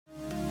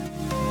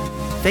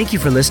Thank you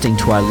for listening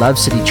to our Love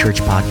City Church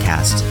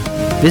podcast.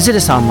 Visit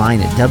us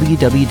online at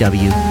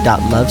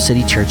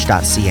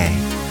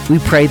www.lovecitychurch.ca. We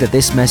pray that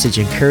this message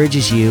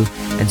encourages you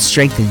and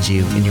strengthens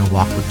you in your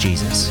walk with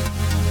Jesus.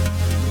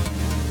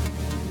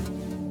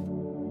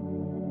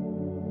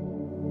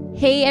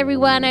 Hey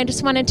everyone, I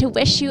just wanted to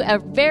wish you a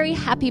very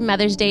happy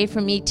Mother's Day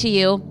from me to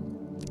you.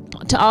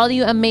 To all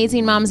you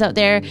amazing moms out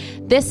there,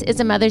 this is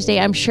a Mother's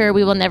Day I'm sure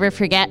we will never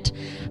forget.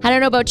 I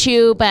don't know about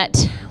you,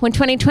 but when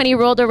 2020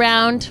 rolled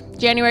around,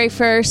 January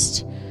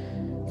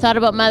 1st, thought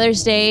about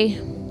Mother's Day.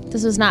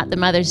 This was not the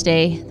Mother's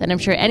Day that I'm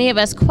sure any of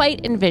us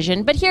quite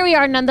envisioned, but here we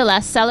are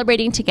nonetheless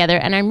celebrating together,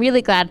 and I'm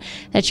really glad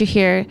that you're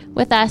here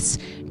with us,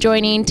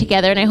 joining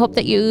together, and I hope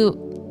that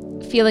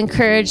you feel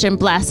encouraged and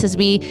blessed as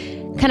we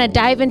kind of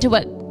dive into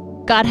what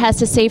God has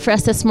to say for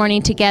us this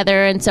morning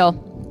together. And so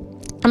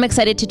I'm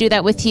excited to do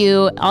that with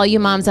you, all you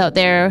moms out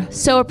there.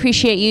 So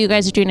appreciate you. You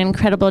guys are doing an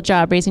incredible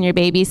job raising your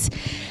babies.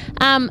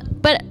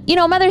 But, you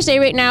know, Mother's Day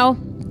right now,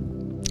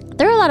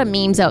 there are a lot of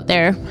memes out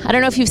there. I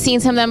don't know if you've seen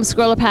some of them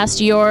scroll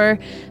past your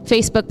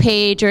Facebook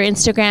page or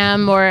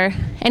Instagram or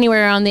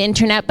anywhere on the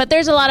internet, but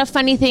there's a lot of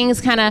funny things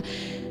kind of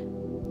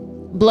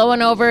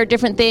blowing over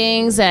different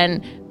things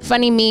and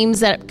funny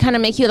memes that kind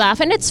of make you laugh.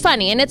 And it's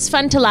funny and it's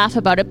fun to laugh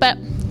about it. But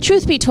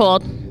truth be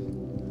told,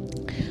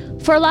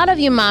 for a lot of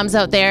you moms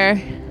out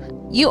there,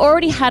 you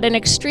already had an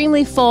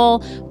extremely full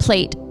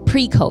plate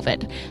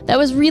pre-COVID. That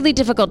was really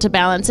difficult to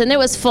balance, and it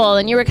was full,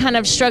 and you were kind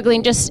of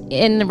struggling just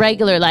in the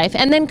regular life.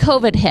 And then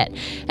COVID hit.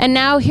 And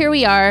now here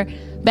we are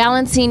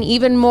balancing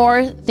even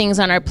more things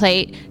on our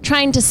plate,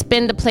 trying to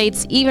spin the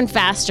plates even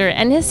faster.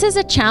 And this is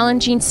a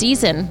challenging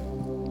season.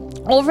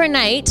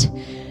 Overnight,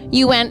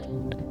 you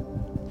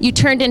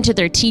turned into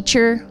their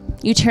teacher,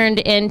 you turned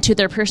into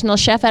their personal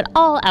chef at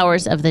all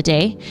hours of the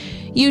day.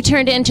 You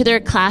turned into their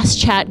class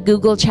chat,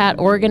 Google chat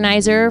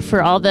organizer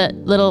for all the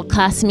little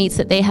class meets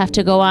that they have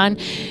to go on.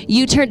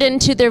 You turned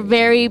into their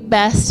very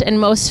best and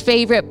most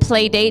favorite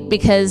play date,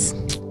 because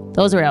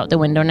those are out the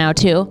window now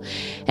too.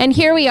 And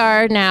here we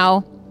are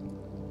now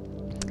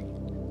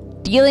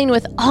dealing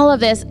with all of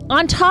this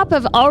on top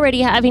of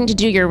already having to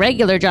do your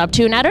regular job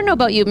too. And I don't know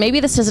about you, maybe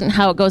this isn't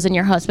how it goes in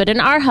your house, but in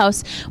our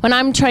house, when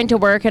I'm trying to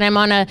work and I'm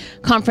on a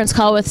conference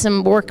call with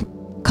some work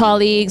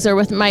colleagues or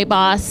with my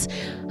boss,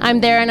 I'm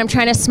there and I'm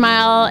trying to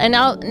smile, and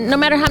no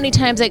matter how many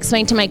times I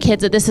explain to my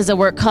kids that this is a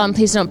work call and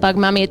please don't bug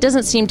mommy, it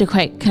doesn't seem to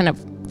quite kind of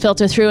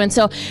filter through. And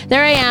so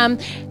there I am,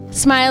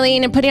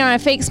 smiling and putting on a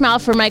fake smile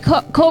for my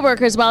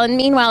co-workers, and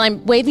meanwhile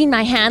I'm waving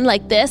my hand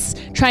like this,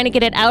 trying to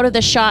get it out of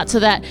the shot so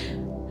that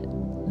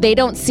they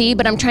don't see,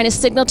 but I'm trying to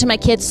signal to my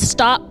kids,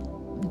 stop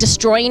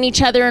destroying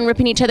each other and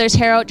ripping each other's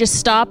hair out, just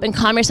stop and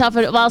calm yourself,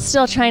 while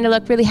still trying to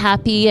look really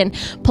happy and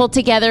pulled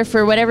together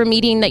for whatever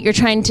meeting that you're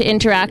trying to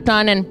interact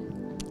on, and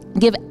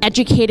give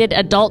educated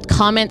adult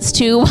comments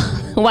to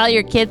while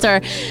your kids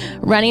are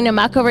running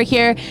amok over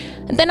here.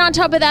 And then on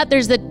top of that,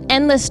 there's the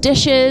endless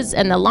dishes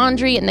and the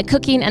laundry and the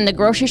cooking and the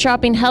grocery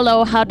shopping.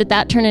 Hello, how did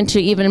that turn into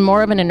even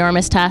more of an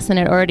enormous task than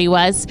it already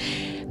was?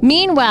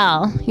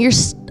 Meanwhile, you're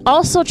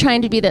also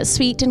trying to be that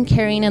sweet and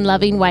caring and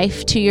loving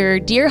wife to your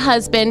dear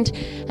husband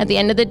at the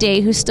end of the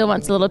day, who still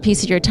wants a little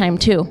piece of your time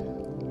too.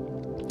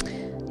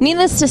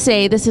 Needless to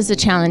say, this is a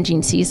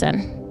challenging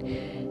season.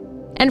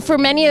 And for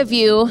many of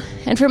you,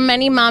 and for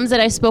many moms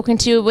that I've spoken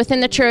to within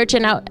the church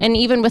and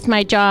even with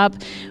my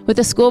job with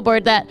the school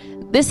board, that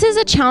this is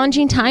a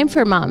challenging time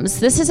for moms.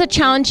 This is a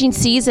challenging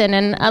season,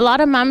 and a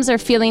lot of moms are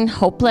feeling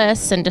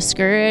hopeless and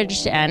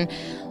discouraged and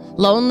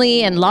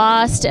lonely and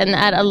lost, and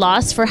at a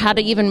loss for how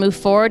to even move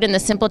forward in the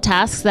simple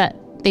tasks that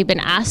they've been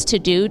asked to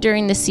do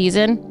during the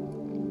season.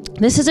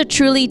 This is a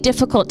truly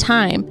difficult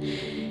time.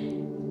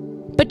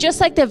 But just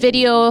like the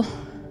video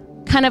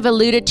kind of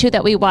alluded to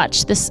that we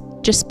watched this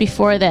just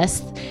before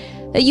this,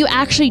 that you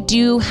actually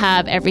do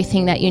have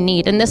everything that you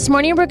need. And this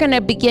morning we're going to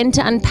begin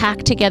to unpack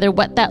together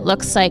what that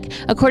looks like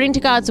according to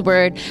God's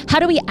word. How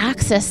do we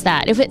access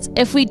that?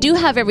 If we do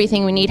have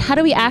everything we need, how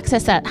do we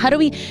access that? How do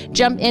we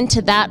jump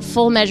into that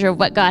full measure of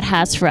what God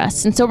has for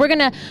us? And so we're going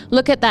to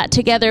look at that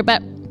together.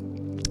 But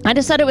I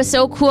just thought it was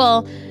so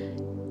cool.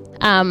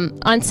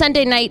 On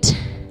Sunday night,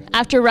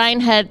 after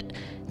Ryan had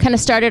kind of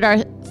started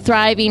our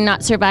Thriving,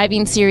 Not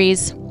Surviving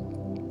series,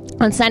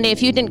 on Sunday,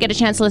 if you didn't get a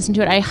chance to listen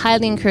to it, I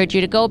highly encourage you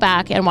to go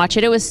back and watch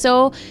it. It was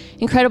so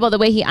incredible the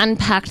way he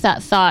unpacked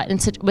that thought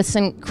with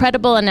some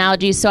incredible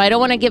analogies. So I don't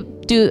want to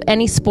do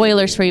any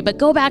spoilers for you, but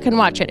go back and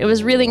watch it. It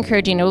was really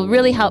encouraging. It will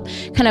really help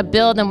kind of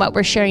build on what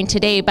we're sharing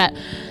today. But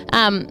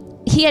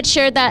he had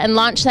shared that and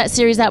launched that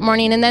series that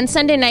morning. And then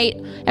Sunday night,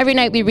 every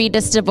night we read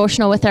this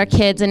devotional with our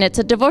kids, and it's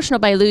a devotional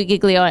by Louis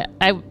Giglio.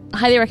 I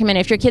highly recommend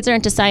it. If your kids are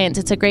into science,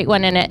 it's a great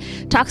one, and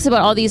it talks about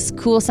all these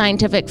cool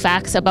scientific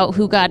facts about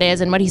who God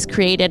is and what he's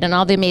created and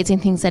all the amazing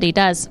things that he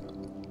does.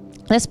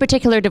 This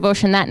particular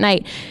devotion that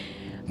night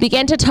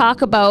began to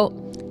talk about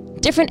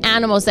different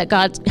animals that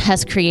God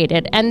has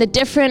created and the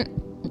different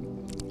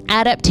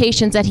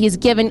adaptations that he's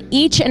given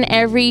each and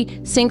every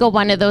single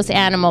one of those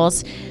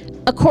animals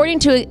according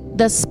to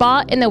the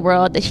spot in the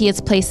world that he has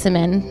placed them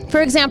in.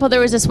 For example, there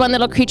was this one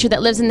little creature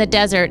that lives in the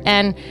desert,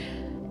 and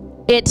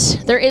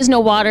there is no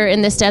water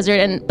in this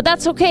desert, but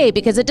that's okay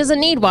because it doesn't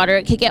need water.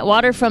 It could get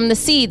water from the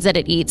seeds that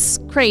it eats.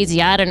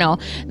 Crazy, I don't know.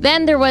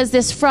 Then there was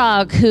this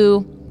frog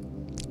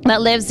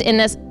that lives in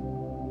this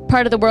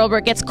part of the world where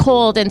it gets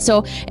cold, and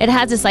so it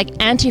has this like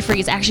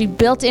antifreeze actually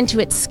built into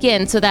its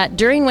skin so that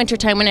during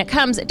wintertime when it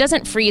comes, it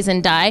doesn't freeze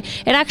and die.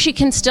 It actually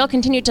can still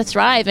continue to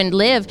thrive and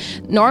live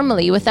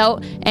normally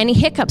without any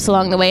hiccups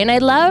along the way. And I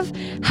love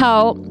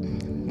how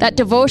that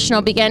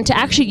devotional began to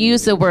actually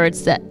use the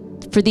words that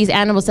for these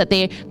animals that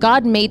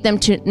God made them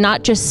to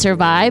not just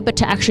survive, but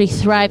to actually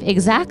thrive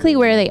exactly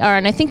where they are.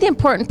 And I think the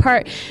important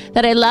part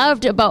that I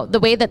loved about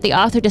the way that the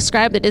author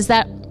described it is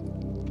that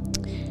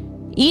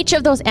each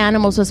of those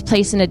animals was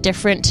placed in a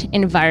different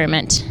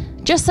environment.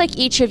 Just like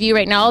each of you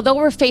right now, although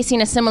we're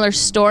facing a similar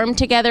storm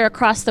together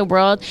across the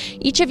world,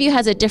 each of you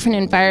has a different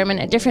environment,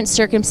 a different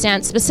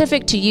circumstance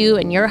specific to you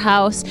and your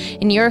house,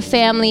 in your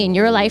family, in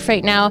your life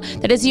right now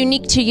that is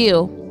unique to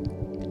you.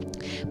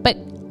 But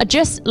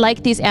just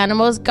like these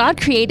animals, God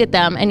created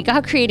them and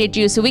God created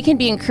you, so we can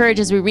be encouraged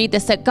as we read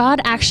this that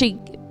God actually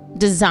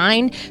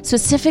designed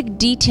specific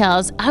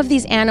details of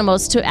these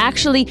animals to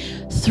actually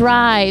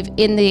thrive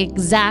in the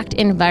exact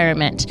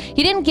environment.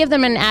 He didn't give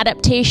them an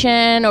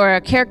adaptation or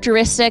a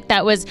characteristic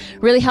that was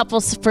really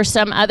helpful for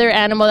some other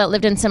animal that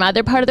lived in some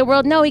other part of the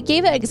world. No, he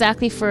gave it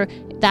exactly for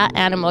that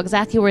animal,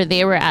 exactly where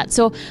they were at.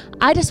 So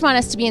I just want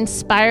us to be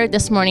inspired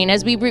this morning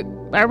as we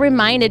are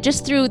reminded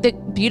just through the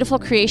beautiful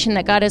creation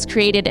that God has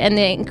created and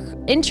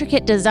the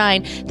intricate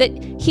design that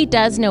he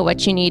does know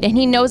what you need and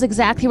he knows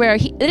exactly where.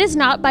 It is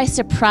not by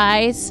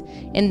surprise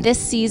in this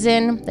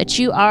season that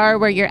you are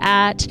where you're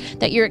at,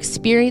 that you're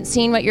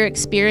experiencing what you're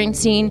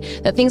experiencing,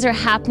 that things are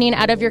happening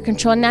out of your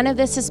control. None of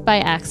this is by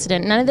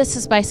accident. None of this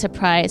is by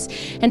surprise.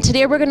 And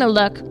today we're going to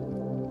look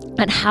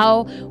at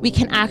how we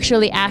can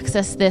actually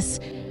access this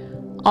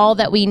all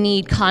that we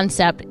need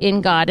concept in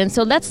God. And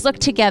so let's look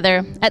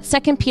together at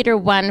 2 Peter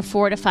 1,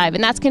 4-5.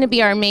 And that's going to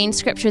be our main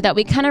scripture that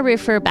we kind of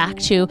refer back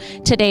to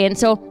today. And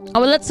so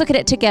let's look at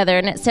it together.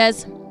 And it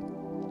says,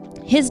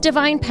 his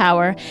divine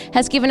power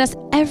has given us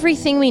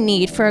everything we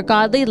need for a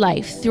godly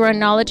life through our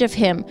knowledge of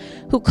him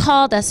who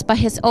called us by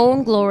his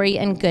own glory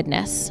and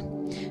goodness.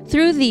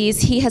 Through these,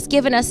 he has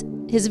given us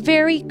his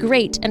very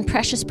great and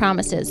precious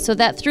promises, so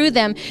that through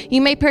them you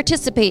may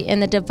participate in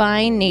the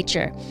divine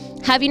nature,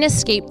 having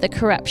escaped the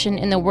corruption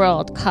in the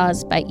world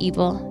caused by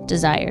evil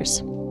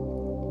desires.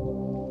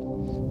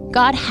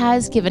 God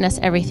has given us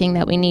everything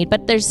that we need,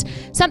 but there's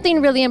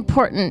something really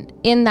important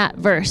in that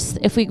verse.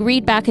 If we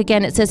read back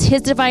again, it says,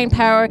 his divine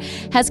power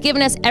has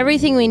given us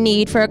everything we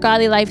need for a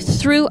godly life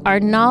through our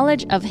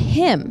knowledge of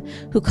him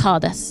who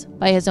called us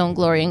by his own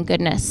glory and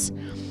goodness.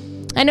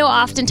 I know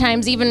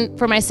oftentimes, even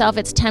for myself,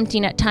 it's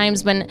tempting at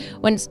times when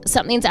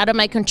something's out of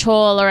my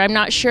control or I'm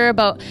not sure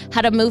about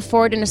how to move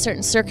forward in a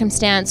certain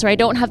circumstance or I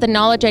don't have the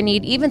knowledge I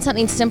need, even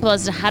something simple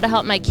as to how to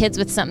help my kids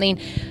with something.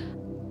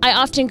 I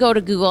often go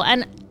to Google,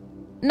 and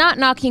not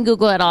knocking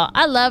Google at all.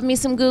 I love me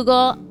some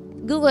Google.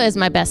 Google is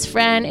my best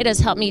friend. It has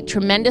helped me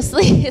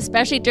tremendously,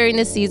 especially during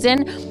this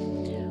season.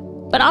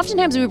 But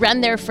oftentimes we run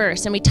there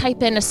first and we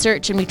type in a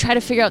search and we try to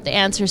figure out the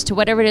answers to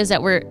whatever it is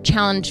that we're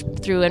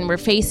challenged through and we're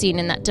facing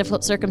in that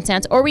difficult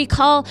circumstance. Or we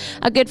call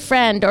a good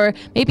friend, or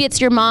maybe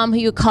it's your mom who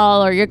you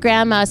call, or your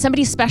grandma,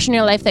 somebody special in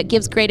your life that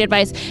gives great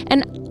advice.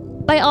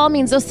 And by all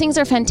means, those things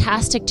are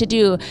fantastic to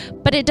do,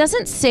 but it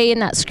doesn't say in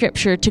that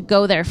scripture to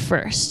go there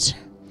first.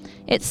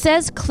 It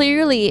says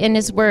clearly in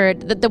his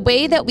word that the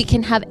way that we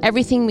can have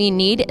everything we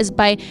need is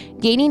by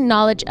gaining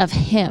knowledge of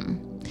him.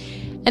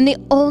 And the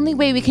only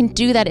way we can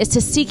do that is to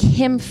seek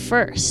him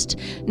first,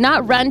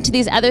 not run to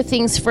these other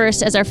things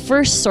first as our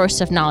first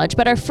source of knowledge,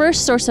 but our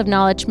first source of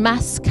knowledge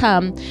must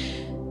come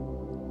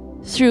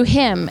through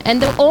him.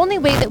 And the only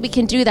way that we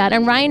can do that,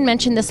 and Ryan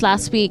mentioned this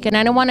last week, and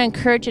I don't want to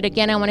encourage it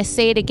again, I want to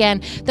say it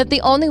again, that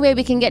the only way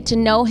we can get to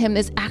know him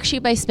is actually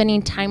by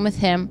spending time with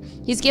him.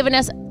 He's given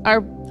us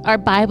our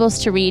Bibles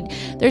to read.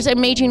 There's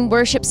amazing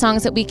worship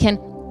songs that we can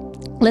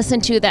listen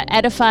to that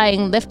edify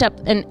and lift up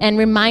and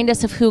remind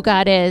us of who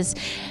God is.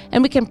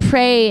 And we can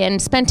pray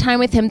and spend time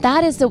with him.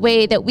 That is the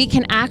way that we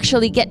can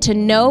actually get to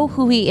know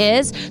who he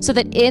is, so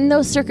that in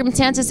those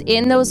circumstances,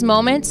 in those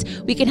moments,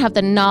 we can have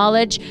the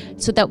knowledge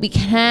so that we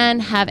can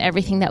have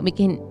everything that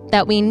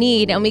we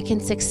need, and we can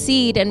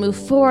succeed and move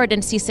forward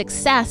and see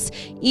success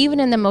even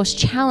in the most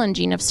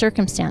challenging of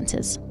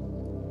circumstances.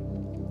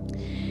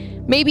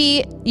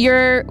 Maybe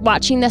you're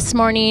watching this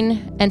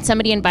morning and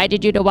somebody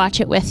invited you to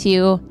watch it with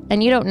you,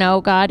 and you don't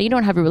know God, you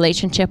don't have a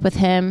relationship with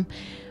him,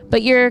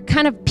 but you're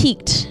kind of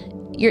piqued,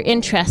 your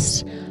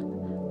interest,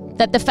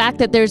 that the fact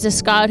that there's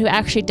this God who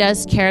actually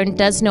does care and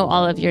does know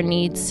all of your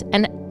needs,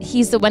 and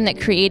he's the one that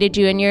created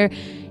you, and you're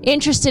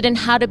interested in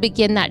how to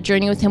begin that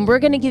journey with him. We're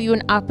going to give you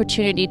an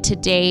opportunity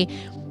today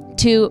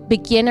to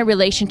begin a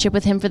relationship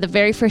with him for the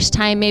very first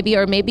time, maybe,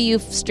 or maybe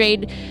you've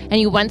strayed and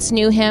you once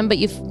knew him, but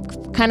you've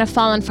kind of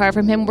fallen far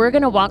from him, we're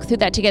going to walk through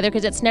that together,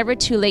 because it's never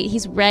too late.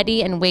 He's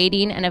ready and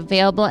waiting and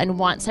available and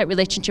wants that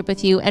relationship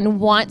with you and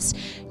wants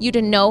you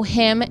to know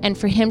him and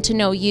for him to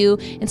know you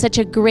in such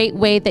a great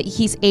way that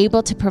he's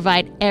able to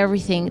provide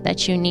everything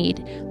that you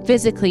need,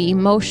 physically,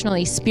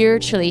 emotionally,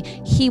 spiritually.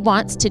 He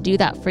wants to do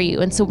that for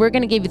you. And so we're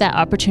going to give you that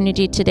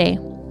opportunity today.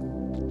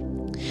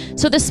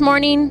 So this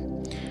morning,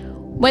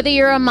 whether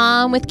you're a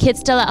mom with kids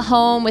still at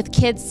home, with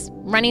kids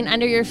running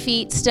under your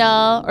feet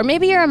still, or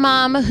maybe you're a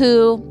mom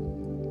who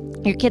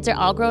your kids are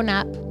all grown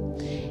up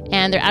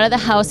and they're out of the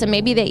house, and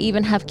maybe they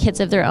even have kids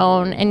of their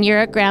own, and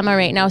you're a grandma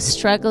right now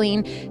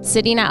struggling,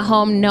 sitting at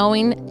home,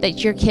 knowing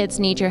that your kids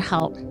need your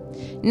help,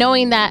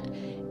 knowing that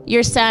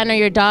your son or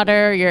your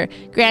daughter or your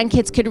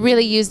grandkids could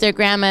really use their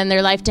grandma in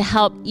their life to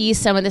help ease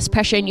some of this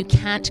pressure, and you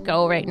can't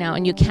go right now,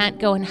 and you can't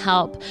go and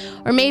help.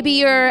 Or maybe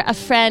you're a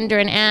friend or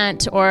an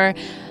aunt or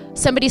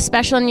somebody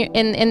special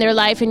in their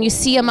life, and you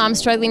see a mom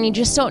struggling, you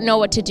just don't know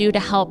what to do to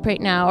help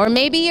right now. Or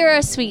maybe you're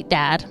a sweet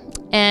dad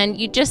and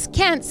you just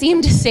can't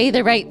seem to say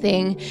the right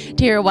thing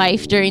to your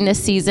wife during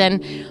this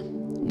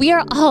season. We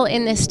are all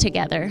in this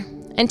together.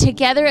 And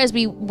together, as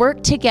we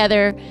work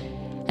together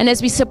and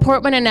as we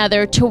support one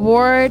another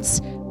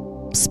towards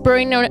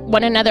spurring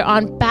one another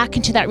on back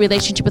into that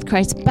relationship with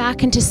Christ,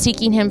 back into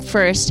seeking him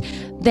first,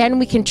 then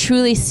we can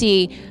truly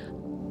see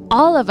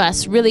all of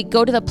us really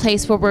go to the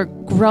place where we're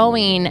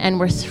growing and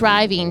we're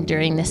thriving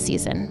during this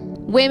season.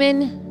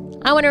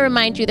 Women, I want to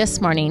remind you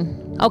this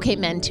morning, okay,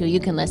 men too, you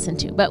can listen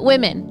to, but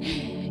women,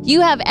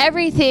 you have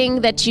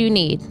everything that you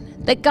need,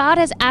 that God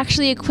has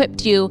actually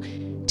equipped you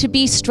to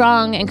be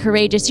strong and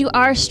courageous. You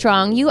are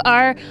strong. You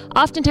are,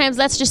 oftentimes,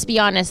 let's just be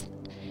honest,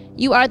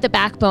 you are the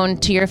backbone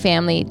to your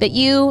family, that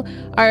you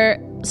are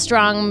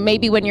strong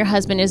maybe when your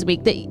husband is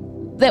weak,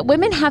 that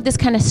women have this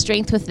kind of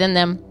strength within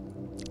them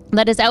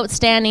that is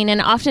outstanding,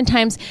 and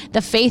oftentimes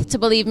the faith to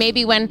believe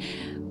maybe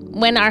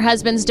when our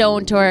husbands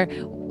don't,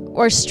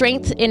 or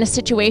strength in a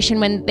situation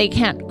when they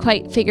can't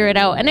quite figure it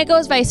out. And it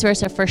goes vice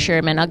versa for sure,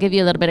 men. I'll give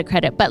you a little bit of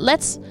credit, but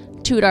let's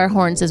toot our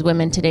horns as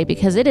women today,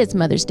 because it is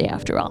Mother's Day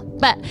after all.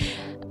 But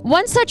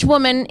one such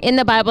woman in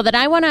the Bible that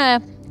I want to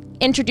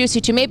introduce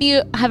you to, maybe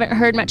you haven't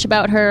heard much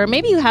about her,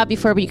 maybe you have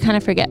before, but you kind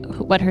of forget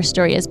what her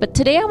story is. But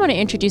today I want to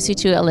introduce you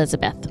to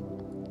Elizabeth.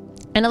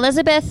 And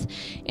Elizabeth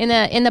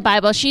in the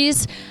Bible,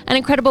 she's an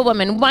incredible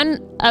woman,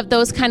 one of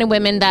those kind of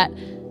women that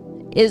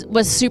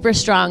was super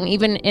strong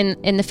even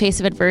in the face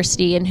of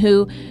adversity, and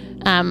who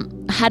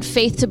had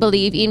faith to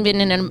believe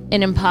even in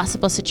an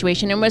impossible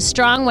situation, and was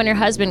strong when her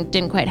husband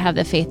didn't quite have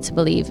the faith to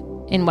believe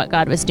in what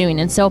God was doing.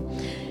 And so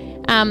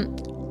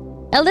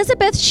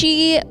Elizabeth,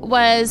 she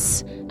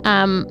was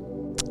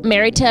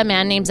married to a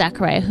man named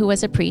Zachariah, who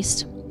was a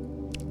priest.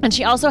 And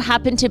she also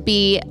happened to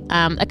be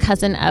a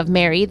cousin of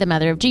Mary, the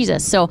mother of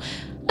Jesus. So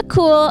a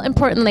cool,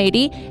 important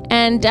lady.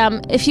 And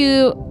if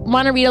you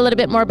want to read a little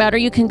bit more about her,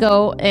 you can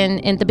go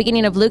in the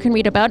beginning of Luke and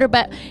read about her.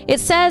 But it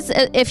says,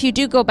 if you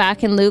do go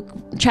back in Luke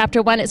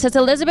chapter 1, it says,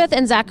 Elizabeth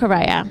and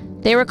Zachariah,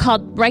 they were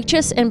called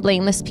righteous and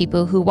blameless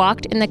people who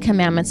walked in the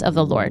commandments of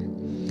the Lord.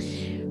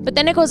 But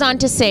then it goes on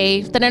to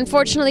say that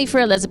unfortunately for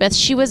Elizabeth,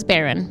 she was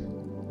barren.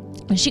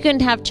 She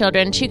couldn't have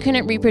children. She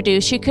couldn't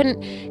reproduce. She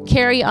couldn't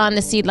carry on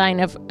the seed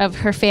line of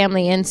her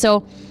family. And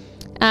so,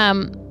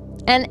 and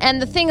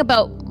the thing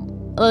about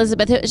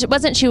Elizabeth, it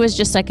wasn't she was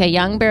just like a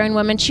young barren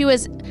woman. She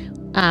was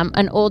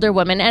an older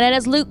woman. And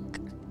as Luke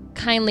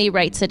kindly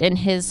writes it in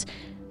his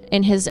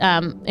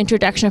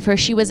introduction of her,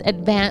 she was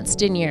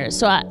advanced in years.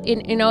 So,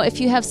 if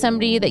you have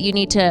somebody that you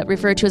need to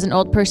refer to as an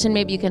old person,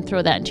 maybe you can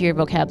throw that into your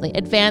vocabulary.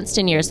 Advanced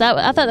in years.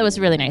 I thought that was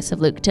really nice of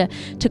Luke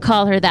to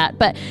call her that.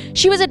 But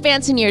she was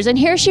advanced in years, and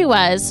here she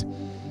was.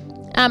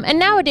 And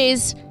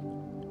nowadays,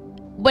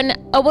 when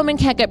a woman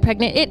can't get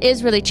pregnant, it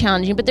is really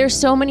challenging. But there's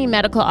so many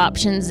medical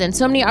options and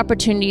so many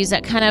opportunities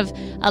that kind of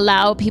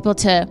allow people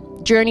to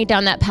journey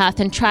down that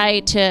path and try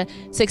to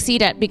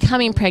succeed at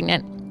becoming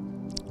pregnant.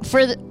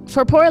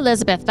 For poor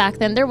Elizabeth back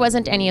then, there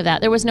wasn't any of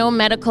that. There was no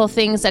medical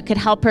things that could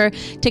help her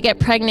to get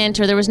pregnant,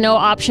 or there was no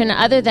option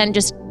other than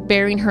just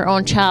bearing her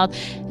own child.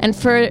 And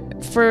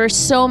for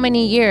so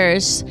many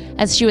years,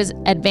 as she was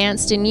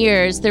advanced in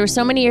years, there were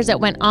so many years that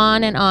went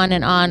on and on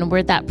and on,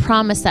 where that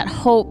promise, that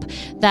hope,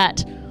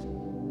 that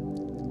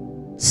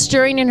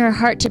stirring in her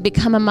heart to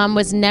become a mom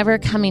was never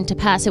coming to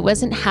pass. It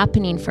wasn't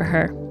happening for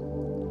her.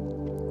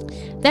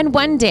 Then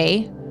one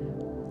day,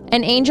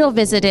 an angel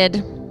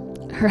visited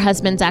her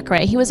husband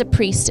Zachariah. He was a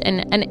priest,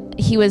 and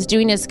he was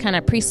doing his kind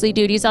of priestly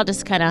duties. I'll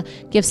just kind of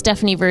give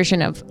Stephanie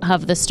version of how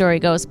the story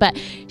goes. But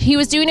he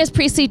was doing his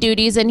priestly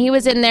duties, and he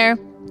was in there,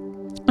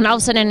 and all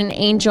of a sudden an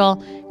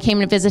angel came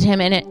to visit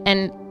him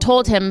and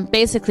told him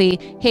basically,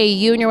 hey,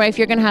 you and your wife,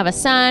 you're going to have a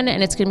son,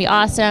 and it's going to be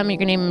awesome. You're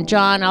going to name him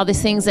John, all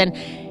these things. And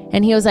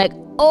he was like,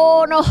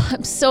 oh no,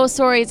 I'm so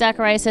sorry.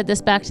 Zachariah said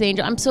this back to the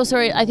angel. I'm so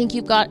sorry. I think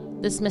you've got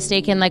this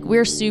mistaken. Like,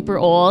 we're super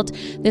old.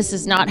 This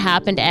has not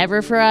happened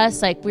ever for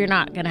us. Like, we're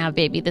not going to have a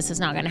baby. This is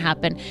not going to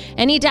happen.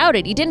 And he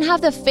doubted. He didn't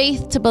have the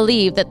faith to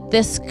believe that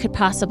this could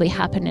possibly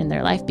happen in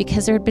their life,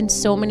 because there had been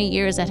so many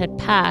years that had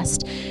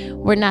passed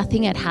where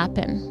nothing had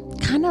happened.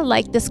 kind of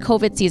like this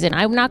COVID season.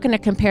 I'm not going to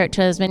compare it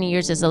to as many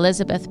years as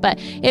Elizabeth, but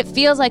it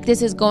feels like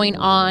this is going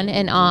on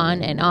and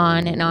on and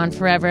on and on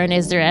forever. And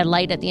is there a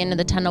light at the end of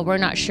the tunnel? We're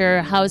not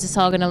sure. How is this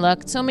all going to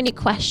look? So many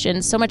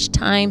questions, so much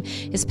time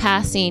is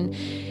passing.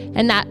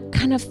 And that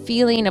kind of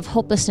feeling of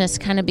hopelessness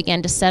kind of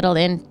began to settle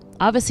in,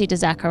 obviously to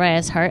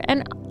Zachariah's heart,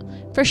 and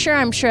for sure,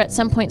 I'm sure at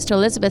some points to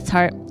Elizabeth's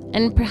heart,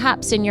 and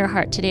perhaps in your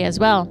heart today as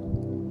well.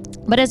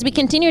 But as we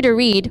continue to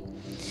read,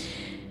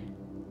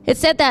 it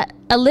said that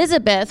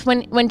Elizabeth,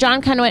 when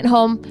John kind of went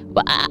home,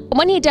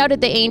 when he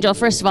doubted the angel,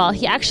 first of all,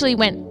 he actually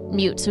went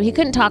mute. So he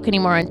couldn't talk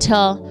anymore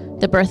until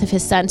the birth of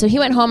his son. So he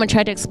went home and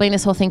tried to explain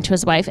this whole thing to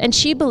his wife. And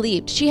she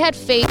believed. She had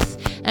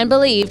faith and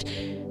believed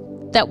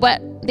that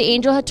what the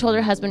angel had told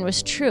her husband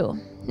was true.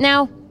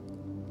 Now,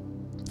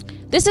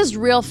 this is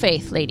real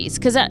faith, ladies,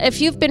 because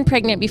if you've been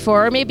pregnant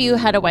before, or maybe you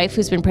had a wife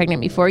who's been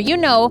pregnant before, you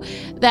know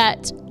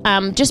that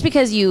just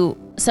because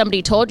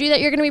somebody told you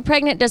that you're going to be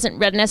pregnant doesn't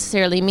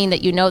necessarily mean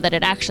that you know that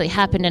it actually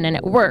happened and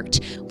it worked.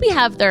 We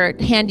have their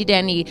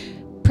handy-dandy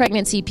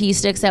pregnancy pee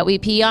sticks that we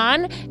pee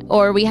on,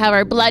 or we have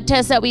our blood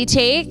tests that we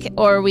take,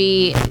 or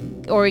we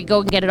go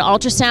and get an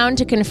ultrasound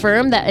to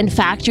confirm that in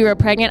fact you were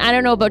pregnant. I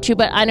don't know about you,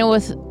 but I know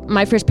with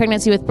my first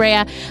pregnancy with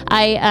Brea,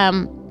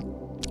 I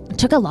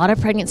took a lot of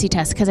pregnancy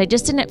tests because I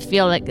just didn't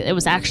feel like it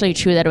was actually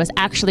true that I was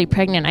actually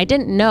pregnant. I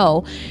didn't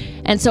know.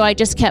 And so I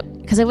just kept,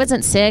 because I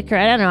wasn't sick, or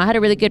I don't know, I had a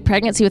really good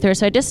pregnancy with her.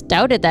 So I just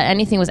doubted that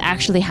anything was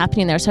actually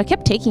happening there. So I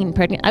kept taking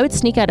pregnant. I would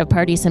sneak out of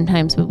parties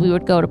sometimes, but we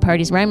would go to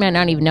parties. Ryan might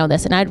not even know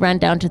this. And I'd run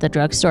down to the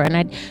drugstore and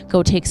I'd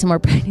go take some more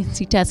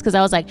pregnancy tests because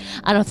I was like,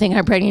 I don't think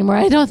I'm pregnant anymore.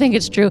 I don't think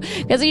it's true.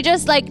 Because you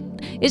just like,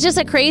 it's just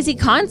a crazy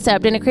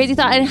concept and a crazy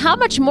thought. And how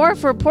much more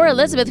for poor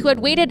Elizabeth, who had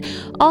waited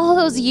all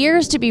those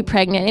years to be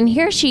pregnant. And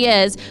here she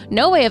is,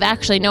 no way of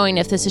actually knowing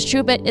if this is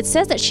true, but it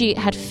says that she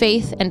had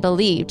faith and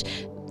believed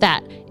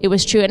that it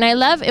was true. And I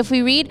love, if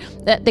we read,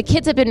 that the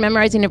kids have been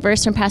memorizing a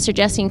verse from Pastor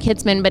Jesse and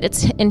Kidsman, but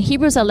it's in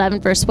Hebrews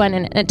 11 verse 1,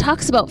 and it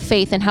talks about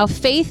faith and how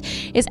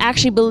faith is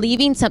actually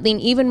believing something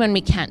even when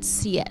we can't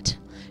see it.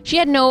 She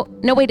had no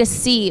way to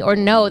see or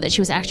know that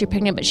she was actually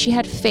pregnant, but she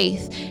had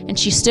faith and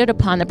she stood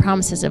upon the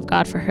promises of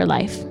God for her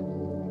life.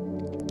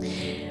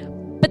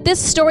 But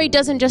this story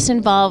doesn't just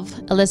involve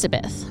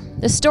Elizabeth.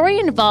 The story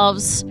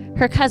involves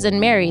her cousin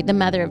Mary, the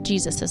mother of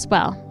Jesus, as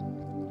well.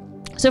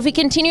 So if we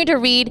continue to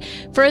read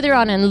further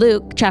on in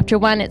Luke chapter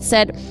 1,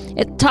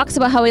 it talks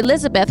about how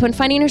Elizabeth, when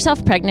finding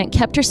herself pregnant,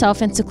 kept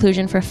herself in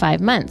seclusion for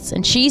 5 months.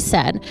 And she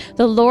said,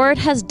 "The Lord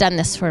has done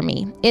this for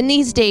me. In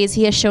these days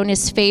he has shown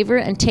his favor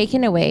and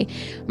taken away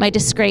my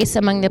disgrace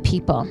among the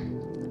people."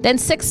 Then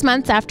 6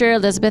 months after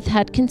Elizabeth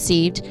had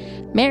conceived,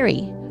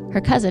 Mary,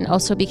 her cousin,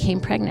 also became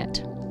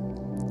pregnant.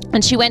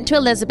 And she went to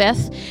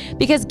Elizabeth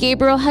because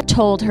Gabriel had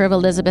told her of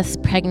Elizabeth's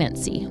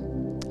pregnancy.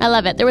 I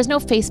love it. There was no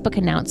Facebook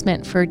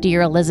announcement for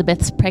dear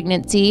Elizabeth's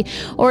pregnancy,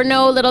 or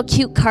no little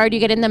cute card you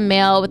get in the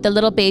mail with the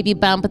little baby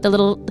bump with the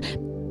little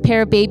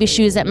pair of baby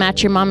shoes that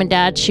match your mom and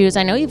dad's shoes.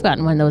 I know you've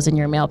gotten one of those in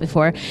your mail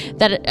before,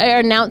 that are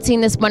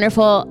announcing this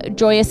wonderful,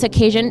 joyous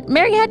occasion.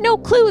 Mary had no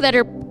clue that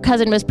her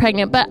cousin was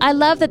pregnant, but I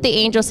love that the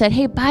angel said,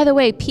 "Hey, by the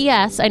way,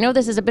 P.S., I know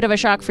this is a bit of a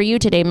shock for you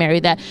today, Mary,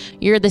 that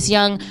you're this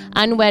young,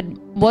 unwed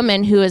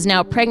woman who is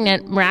now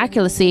pregnant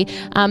miraculously,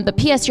 but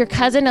P.S., your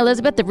cousin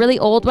Elizabeth, the really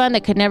old one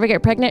that could never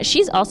get pregnant,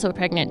 she's also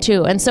pregnant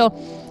too." And so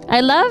I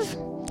love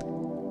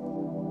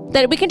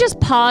that we can just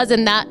pause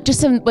in that,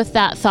 with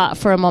that thought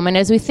for a moment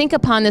as we think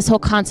upon this whole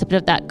concept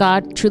of that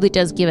God truly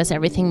does give us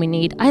everything we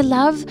need. I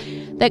love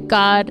that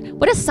God,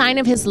 what a sign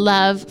of his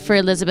love for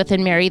Elizabeth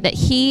and Mary, that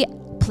he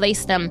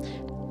placed them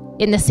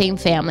in the same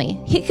family.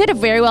 He could have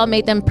very well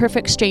made them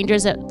perfect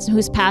strangers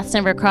whose paths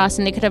never crossed,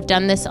 and they could have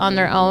done this on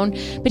their own,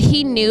 but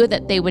he knew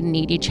that they would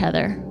need each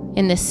other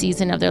in this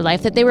season of their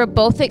life, that they were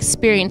both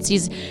experiencing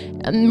these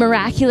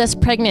miraculous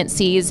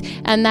pregnancies,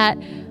 and that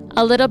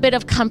a little bit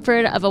of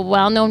comfort of a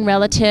well-known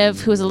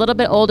relative who was a little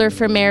bit older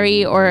for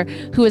Mary, or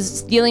who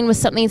was dealing with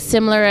something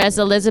similar as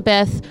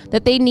Elizabeth,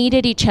 that they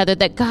needed each other,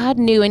 that God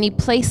knew, and he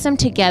placed them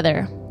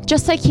together.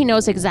 Just like he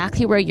knows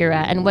exactly where you're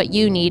at and what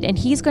you need, and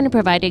he's going to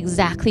provide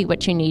exactly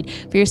what you need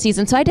for your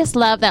season. So I just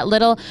love that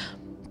little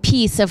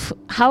piece of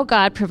how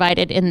God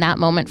provided in that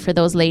moment for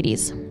those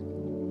ladies.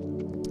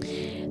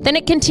 Then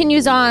it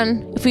continues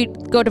on. If we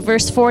go to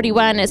verse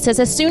 41, it says,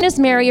 "As soon as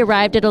Mary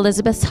arrived at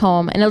Elizabeth's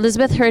home, and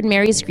Elizabeth heard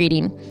Mary's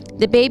greeting,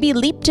 the baby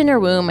leaped in her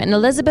womb, and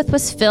Elizabeth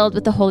was filled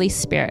with the Holy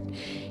Spirit.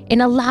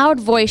 In a loud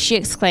voice she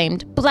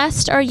exclaimed,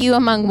 'Blessed are you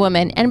among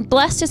women, and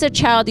blessed is the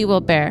child you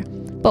will bear.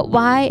 But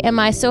why am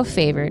I so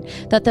favored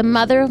that the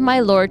mother of my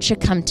Lord should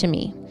come to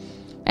me?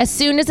 As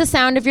soon as the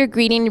sound of your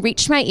greeting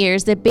reached my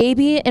ears, the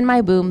baby in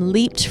my womb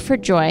leaped for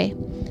joy.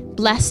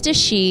 Blessed is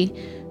she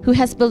who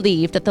has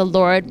believed that the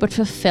Lord would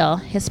fulfill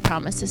his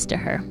promises to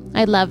her.'"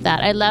 I love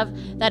that. I love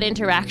that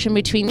interaction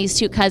between these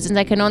two cousins.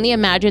 I can only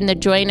imagine the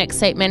joy and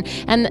excitement,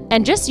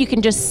 and just you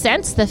can just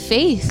sense the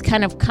faith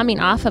kind of coming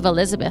off of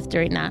Elizabeth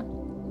during that.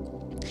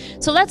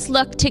 So let's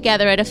look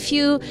together at a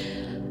few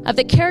of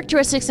the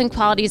characteristics and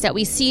qualities that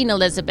we see in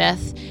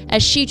Elizabeth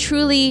as she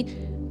truly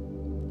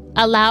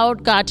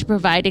allowed God to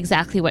provide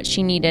exactly what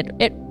she needed.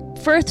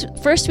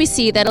 first we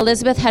see that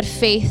Elizabeth had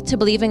faith to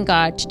believe in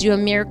God to do a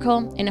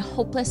miracle in a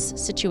hopeless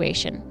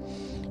situation.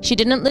 She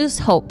didn't lose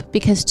hope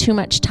because too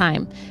much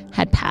time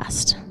had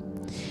passed.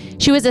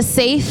 She was a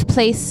safe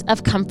place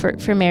of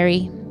comfort for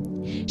Mary.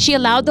 She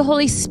allowed the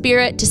Holy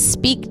Spirit to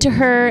speak to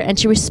her, and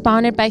she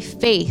responded by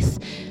faith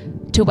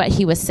to what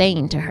he was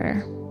saying to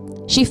her.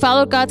 She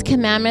followed God's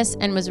commandments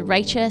and was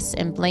righteous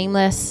and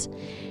blameless.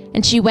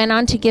 And she went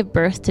on to give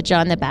birth to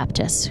John the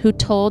Baptist, who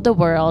told the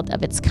world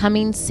of its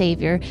coming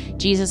Savior,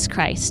 Jesus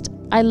Christ.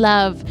 I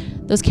love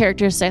those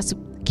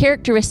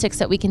characteristics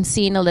that we can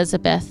see in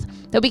Elizabeth,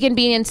 that we can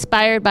be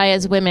inspired by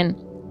as women.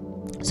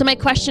 So my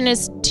question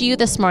is to you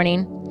this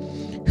morning: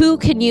 who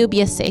can you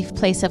be a safe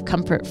place of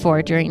comfort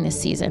for during this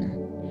season?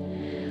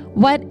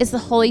 What is the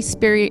Holy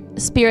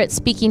Spirit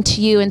speaking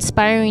to you,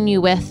 inspiring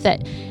you with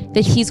that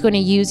he's going to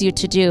use you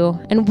to do?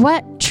 And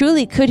what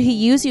truly could he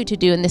use you to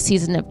do in this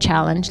season of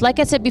challenge? Like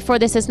I said before,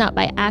 this is not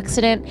by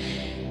accident.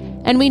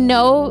 And we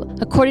know,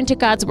 according to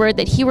God's word,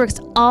 that he works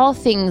all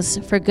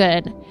things for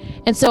good.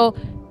 And so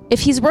if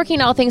he's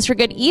working all things for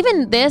good,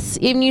 even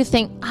you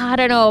think, I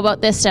don't know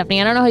about this, Stephanie.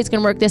 I don't know how he's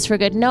going to work this for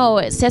good. No,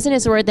 it says in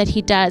his word that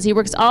he does. He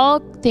works all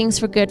things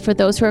for good for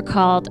those who are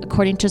called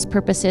according to his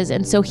purposes.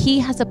 And so he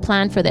has a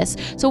plan for this.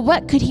 So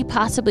what could he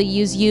possibly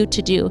use you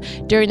to do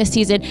during the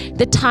season?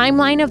 The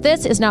timeline of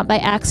this is not by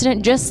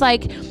accident, just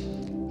like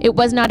it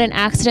was not an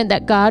accident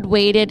that God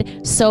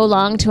waited so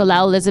long to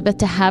allow Elizabeth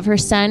to have her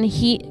son.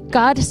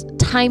 God's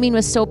timing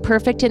was so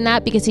perfect in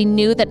that, because he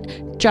knew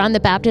that John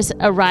the Baptist's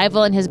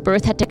arrival and his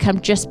birth had to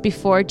come just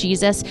before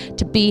Jesus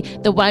to be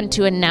the one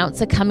to announce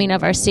the coming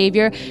of our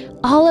Savior.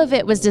 All of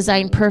it was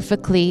designed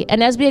perfectly.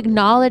 And as we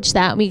acknowledge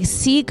that, we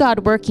see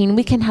God working,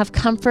 we can have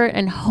comfort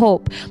and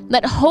hope.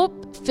 Let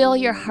hope fill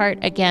your heart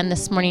again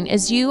this morning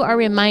as you are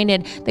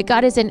reminded that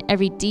God is in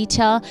every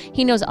detail.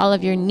 He knows all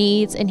of your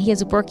needs, and he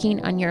is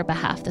working on your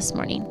behalf this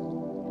morning.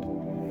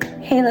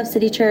 Hey, Love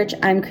City Church,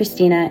 I'm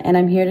Christina, and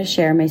I'm here to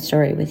share my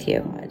story with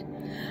you.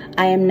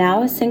 I am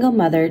now a single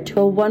mother to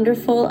a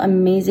wonderful,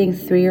 amazing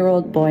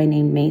 3-year-old boy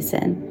named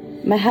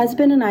Mason. My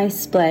husband and I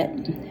split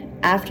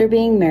after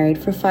being married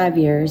for 5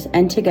 years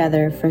and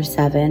together for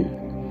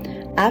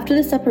 7. After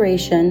the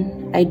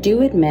separation, I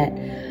do admit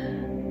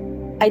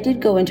I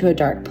did go into a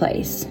dark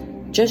place,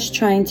 just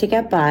trying to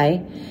get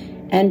by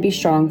and be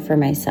strong for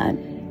my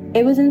son.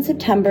 It was in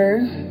September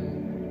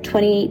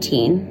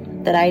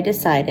 2018 that I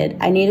decided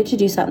I needed to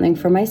do something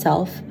for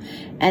myself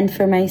and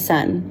for my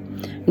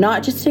son,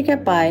 not just to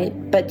get by,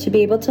 but to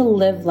be able to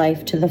live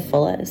life to the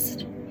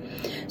fullest.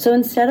 So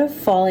instead of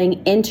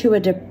falling into a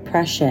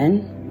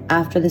depression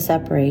after the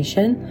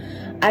separation,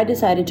 I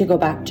decided to go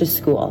back to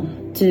school,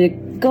 to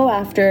go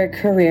after a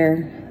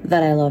career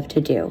that I love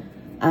to do.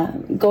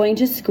 Going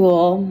to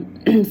school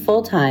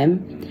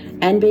full-time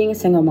and being a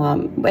single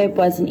mom, it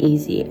wasn't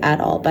easy at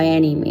all by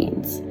any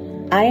means.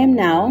 I am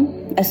now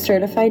a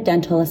certified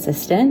dental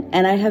assistant,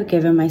 and I have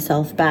given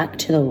myself back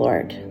to the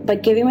Lord.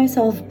 But giving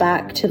myself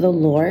back to the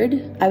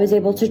Lord, I was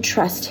able to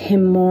trust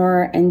him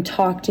more and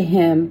talk to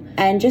him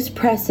and just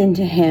press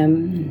into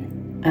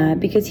him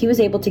because he was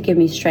able to give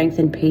me strength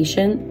and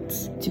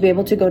patience to be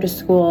able to go to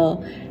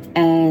school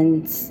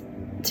and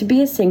to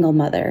be a single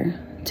mother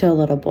to a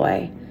little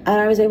boy. And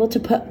I was able to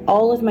put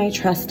all of my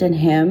trust in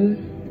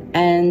him,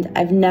 and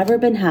I've never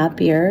been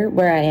happier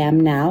where I am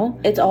now.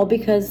 It's all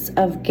because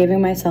of giving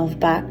myself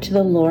back to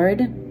the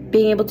Lord.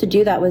 Being able to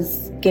do that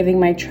was giving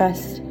my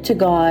trust to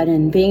God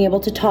and being able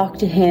to talk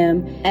to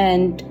him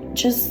and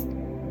just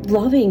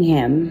loving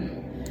him.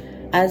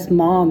 As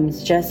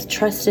moms, just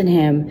trust in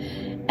him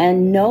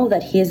and know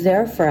that he is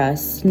there for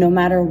us no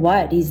matter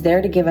what. He's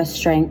there to give us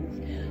strength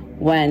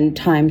when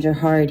times are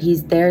hard.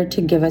 He's there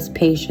to give us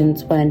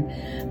patience when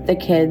the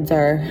kids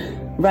are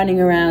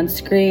running around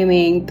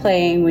screaming,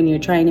 playing, when you're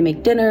trying to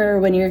make dinner,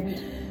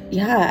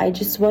 I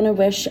just want to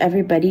wish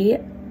everybody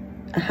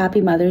a happy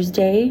Mother's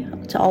Day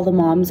to all the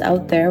moms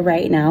out there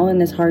right now in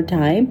this hard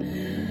time.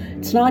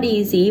 It's not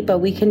easy, but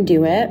we can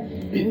do it.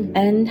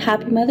 And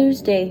happy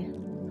Mother's Day.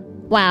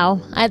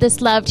 Wow, I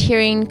just loved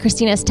hearing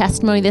Christina's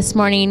testimony this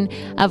morning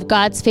of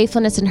God's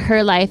faithfulness in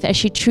her life as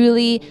she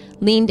truly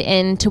leaned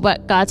into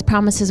what God's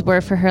promises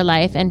were for her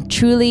life and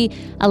truly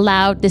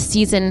allowed the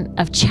season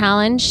of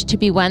challenge to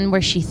be one where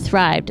she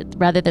thrived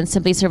rather than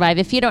simply survive.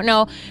 If you don't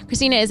know,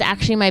 Christina is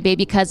actually my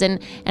baby cousin,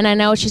 and I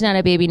know she's not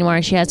a baby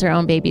anymore. She has her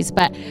own babies,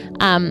 but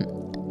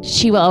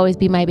she will always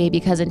be my baby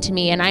cousin to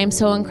me. And I am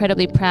so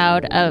incredibly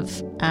proud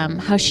of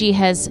how she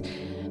has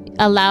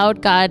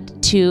allowed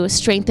God to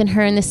strengthen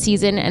her in this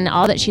season and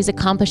all that she's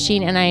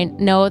accomplishing. And I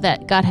know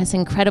that God has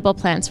incredible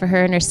plans for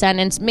her and her son.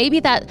 And maybe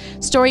that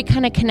story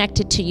kind of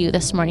connected to you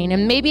this morning.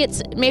 And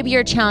maybe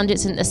your challenge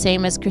isn't the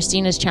same as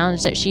Christina's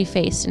challenge that she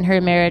faced in her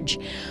marriage.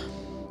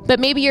 But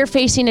maybe you're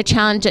facing a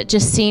challenge that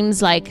just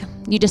seems like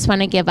you just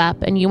want to give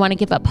up and you want to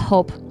give up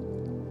hope.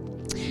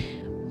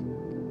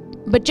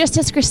 But just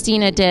as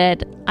Christina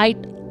did,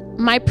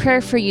 my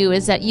prayer for you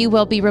is that you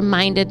will be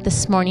reminded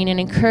this morning and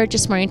encouraged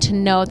this morning to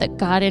know that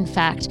God, in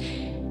fact,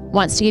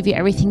 wants to give you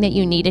everything that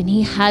you need, and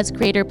he has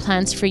greater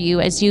plans for you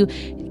as you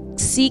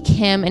seek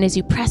him and as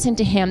you press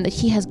into him, that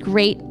he has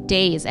great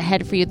days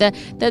ahead for you.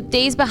 The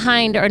days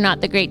behind are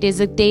not the great days.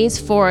 The days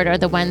forward are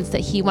the ones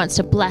that he wants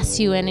to bless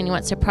you in and he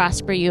wants to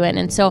prosper you in.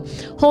 And so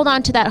hold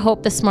on to that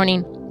hope this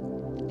morning.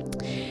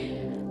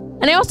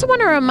 And I also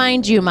want to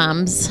remind you,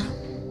 moms,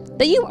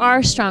 that you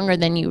are stronger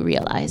than you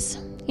realize.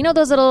 You know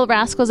those little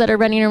rascals that are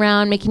running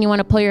around making you want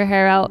to pull your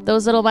hair out?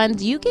 Those little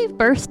ones, you gave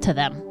birth to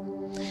them.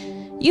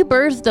 You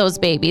birthed those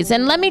babies.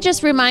 And let me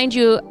just remind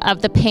you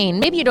of the pain.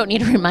 Maybe you don't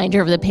need a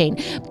reminder of the pain,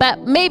 but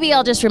maybe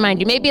I'll just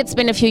remind you. Maybe it's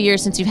been a few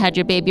years since you've had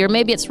your baby, or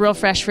maybe it's real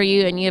fresh for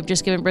you and you have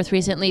just given birth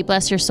recently.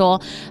 Bless your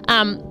soul.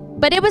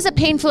 But it was a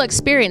painful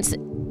experience.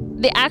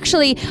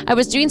 I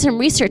was doing some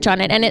research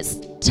on it, and it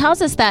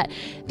tells us that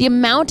the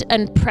amount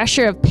and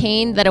pressure of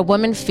pain that a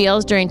woman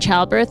feels during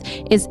childbirth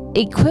is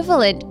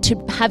equivalent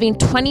to having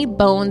 20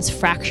 bones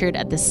fractured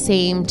at the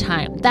same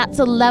time. That's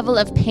a level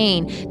of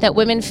pain that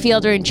women feel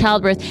during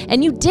childbirth.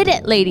 And you did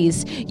it,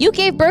 ladies. You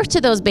gave birth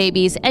to those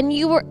babies, and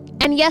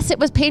yes, it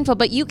was painful,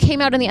 but you came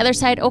out on the other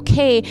side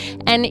okay,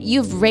 and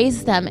you've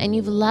raised them, and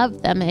you've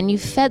loved them, and you've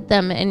fed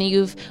them, and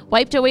you've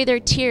wiped away their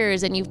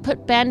tears, and you've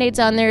put Band-Aids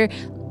on their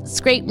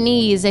scraped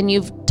knees, and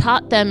you've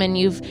taught them, and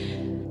you've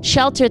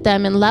sheltered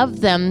them and loved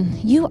them.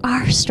 You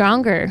are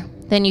stronger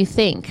than you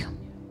think.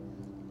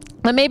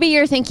 But maybe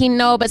you're thinking,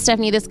 no, but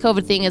Stephanie, this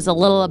COVID thing is a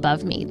little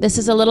above me. This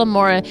is a little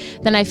more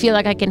than I feel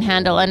like I can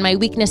handle, and my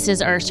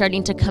weaknesses are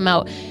starting to come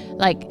out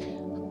like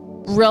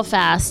real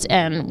fast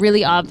and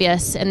really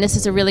obvious, and this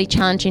is a really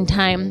challenging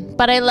time.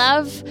 But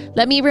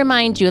let me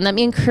remind you and let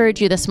me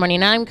encourage you this morning,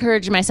 and I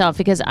encourage myself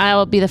because I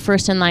will be the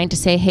first in line to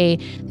say, hey,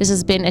 this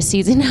has been a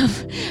season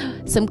of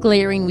some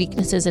glaring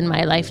weaknesses in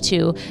my life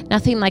too.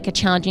 Nothing like a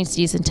challenging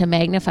season to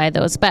magnify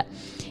those. But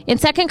in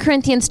 2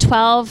 Corinthians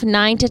 12,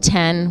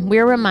 9-10,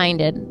 we're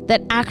reminded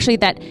that actually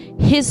that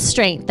his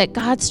strength, that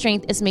God's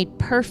strength is made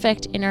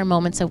perfect in our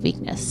moments of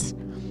weakness.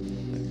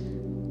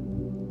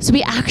 So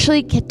we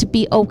actually get to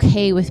be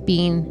okay with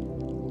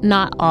being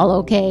not all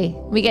okay.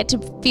 We get to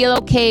feel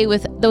okay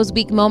with those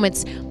weak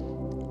moments.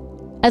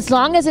 As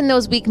long as in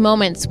those weak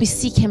moments, we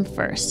seek him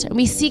first and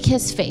we seek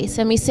his face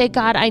and we say,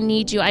 God, I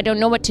need you. I don't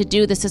know what to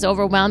do. This is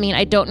overwhelming.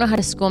 I don't know how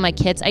to school my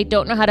kids. I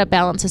don't know how to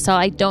balance this all.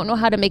 I don't know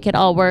how to make it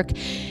all work.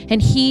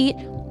 And he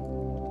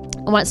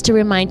wants to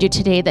remind you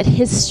today that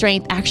his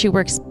strength actually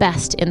works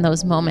best in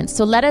those moments.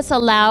 So let us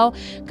allow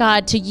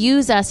God to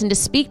use us and to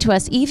speak to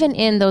us even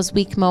in those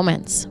weak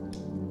moments.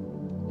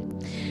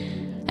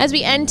 As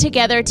we end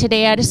together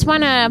today, I just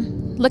want to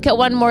look at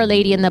one more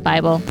lady in the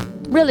Bible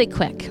really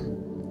quick.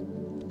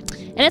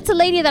 And it's a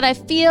lady that I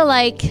feel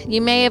like you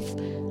may have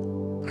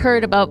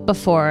heard about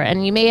before,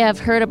 and you may have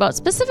heard about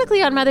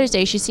specifically on Mother's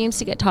Day. She seems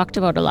to get talked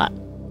about a lot.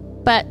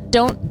 But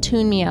don't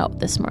tune me out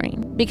this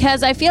morning,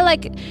 because I feel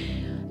like,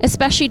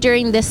 especially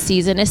during this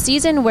season, a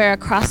season where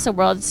across the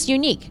world it's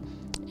unique.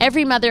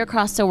 Every mother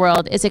across the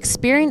world is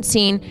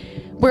experiencing,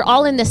 we're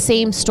all in the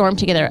same storm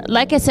together.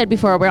 Like I said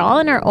before, we're all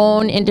in our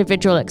own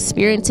individual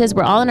experiences.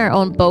 We're all in our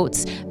own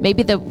boats.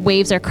 Maybe the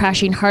waves are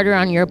crashing harder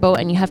on your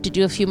boat and you have to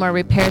do a few more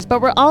repairs, but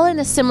we're all in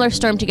a similar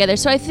storm together.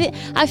 So I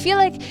feel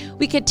like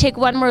we could take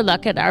one more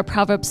look at our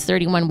Proverbs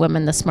 31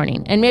 women this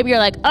morning. And maybe you're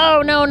like,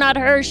 oh no, not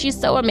her. She's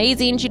so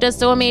amazing. She does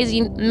so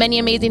many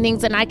amazing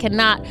things, and I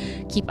cannot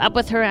keep up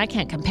with her. I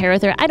can't compare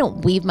with her. I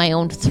don't weave my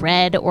own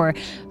thread or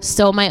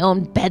sew my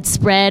own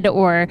bedspread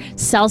or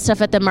sell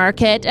stuff at the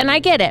market. And I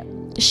get it.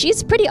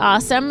 She's pretty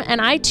awesome, and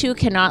I too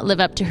cannot live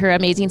up to her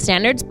amazing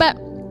standards. But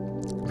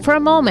for a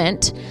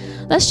moment,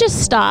 let's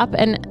just stop,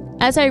 and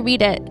as I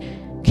read it,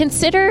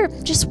 consider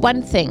just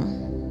one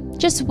thing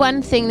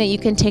that you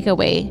can take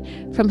away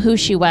from who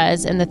she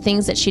was and the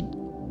things that she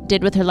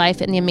did with her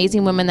life and the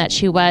amazing woman that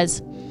she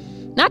was.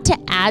 Not to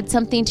add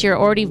something to your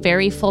already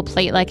very full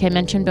plate like I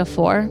mentioned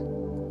before,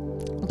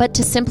 but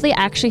to simply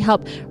actually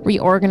help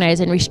reorganize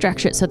and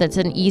restructure it so that it's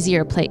an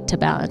easier plate to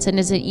balance and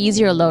is an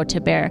easier load to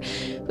bear.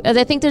 As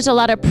I think there's a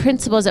lot of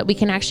principles that we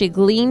can actually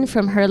glean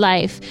from her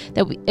life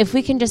that if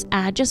we can just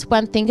add just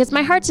one thing, because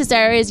my heart's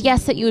desire is,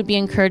 yes, that you would be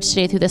encouraged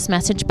today through this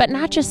message, but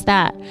not just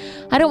that.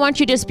 I don't want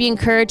you to just be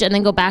encouraged and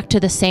then go back to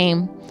the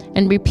same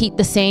and repeat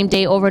the same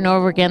day over and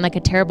over again like a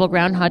terrible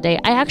Groundhog Day.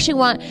 I actually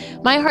want,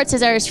 my heart's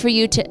desire is for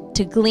you to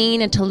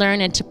glean and to learn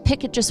and to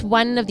pick at just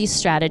one of these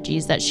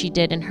strategies that she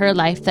did in her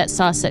life that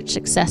saw such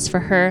success for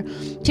her.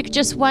 Take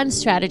just one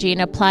strategy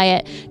and apply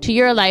it to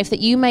your life that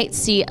you might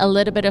see a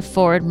little bit of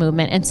forward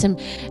movement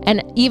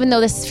and even though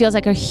this feels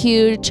like a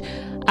huge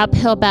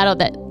uphill battle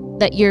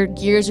that your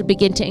gears would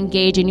begin to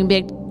engage and you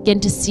begin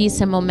to see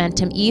some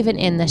momentum even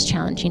in this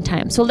challenging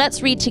time. So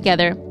let's read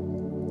together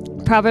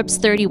Proverbs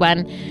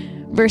 31.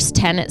 Verse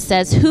 10, it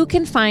says, "Who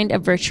can find a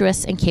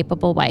virtuous and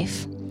capable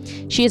wife?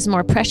 She is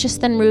more precious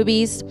than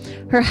rubies.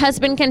 Her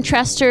husband can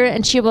trust her,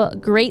 and she will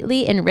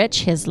greatly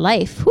enrich his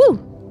life."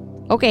 Whew.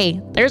 Okay,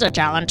 there's a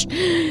challenge.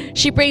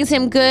 "She brings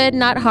him good,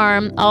 not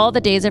harm, all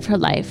the days of her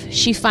life.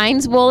 She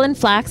finds wool and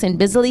flax and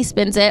busily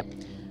spins it."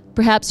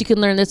 Perhaps you can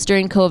learn this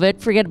during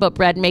COVID. Forget about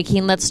bread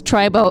making. Let's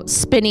try about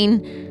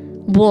spinning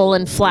wool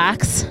and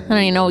flax. I don't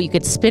even know you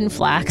could spin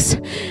flax.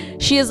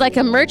 She is like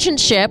a merchant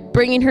ship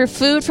bringing her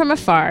food from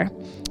afar.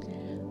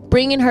 Do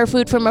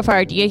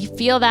you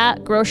feel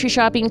that? Grocery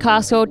shopping,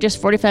 Costco,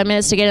 just 45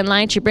 minutes to get in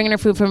line. She's bringing her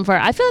food from afar.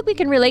 I feel like we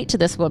can relate to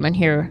this woman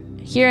here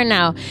and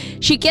now.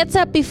 She gets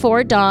up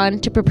before dawn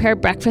to prepare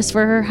breakfast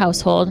for her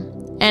household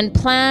and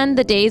plan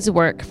the day's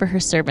work for her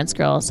servants'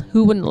 girls.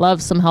 Who wouldn't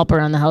love some help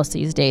around the house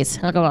these days?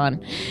 Oh, come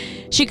on.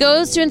 She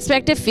goes to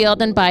inspect a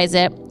field and buys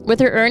it. With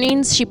her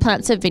earnings, she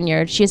plants a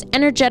vineyard. She is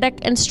energetic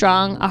and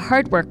strong, a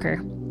hard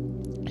worker.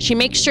 She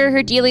makes sure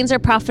her dealings are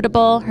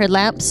profitable. Her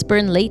lamps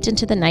burn late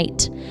into the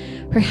night.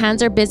 Her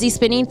hands are busy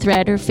spinning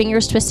thread, her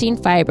fingers twisting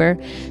fiber.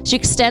 She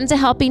extends a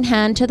helping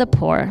hand to the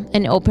poor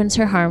and opens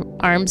her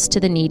arms to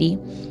the needy.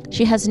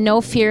 She has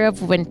no fear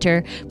of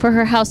winter for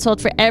her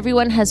household, for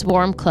everyone has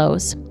warm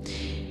clothes.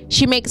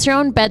 She makes her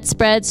own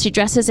bedspreads. She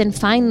dresses in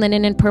fine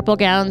linen and purple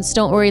gowns.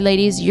 Don't worry,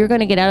 ladies, you're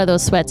going to get out of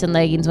those sweats and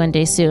leggings one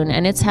day soon,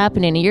 and it's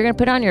happening. You're going to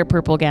put on your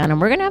purple gown, and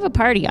we're going to have a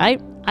party.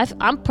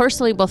 I'm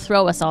personally will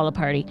throw us all a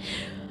party.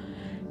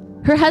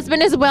 Her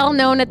husband is well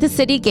known at the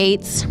city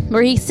gates,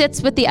 where he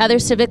sits with the other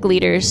civic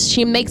leaders.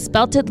 She makes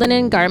belted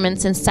linen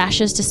garments and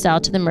sashes to sell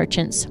to the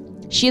merchants.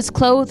 She is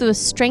clothed with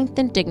strength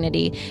and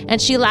dignity,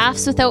 and she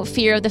laughs without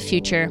fear of the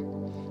future.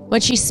 When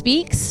she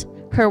speaks,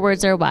 her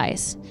words are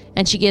wise,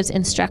 and she gives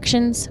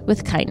instructions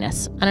with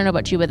kindness. I don't know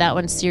about you, but that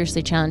one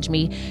seriously challenged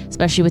me,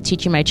 especially with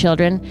teaching my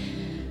children.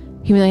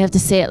 You really have to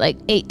say it like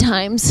 8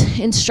 times.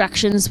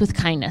 Instructions with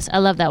kindness. I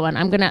love that one.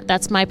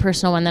 That's my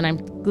personal one that I'm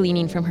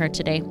gleaning from her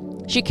today.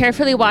 She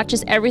carefully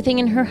watches everything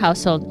in her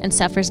household and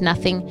suffers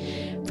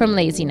nothing from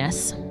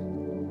laziness.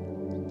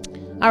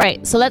 All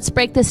right, so let's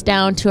break this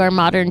down to our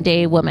modern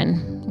day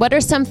woman. What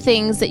are some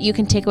things that you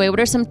can take away? What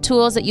are some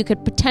tools that you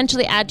could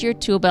potentially add to your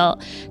tool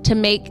belt to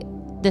make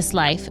this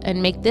life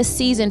and make this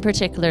season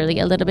particularly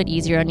a little bit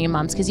easier on you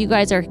moms? Because you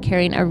guys are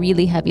carrying a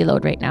really heavy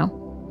load right now.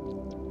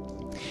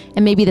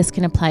 And maybe this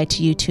can apply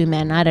to you too,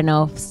 men. I don't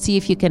know. See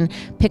if you can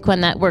pick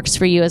one that works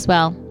for you as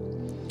well.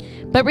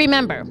 But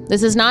remember,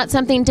 this is not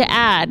something to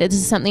add. This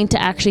is something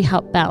to actually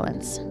help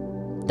balance.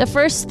 The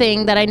first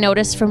thing that I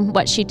noticed from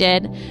what she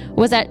did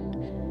was that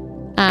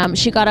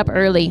she got up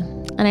early.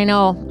 And I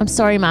know, I'm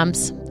sorry,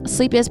 moms.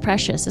 Sleep is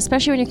precious,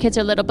 especially when your kids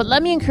are little. But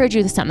let me encourage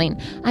you with something.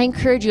 I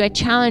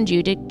challenge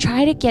you to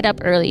try to get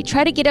up early.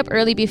 Try to get up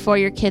early before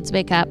your kids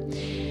wake up.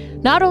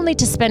 Not only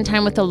to spend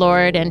time with the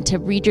Lord and to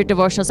read your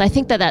devotionals. I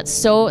think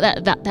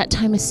that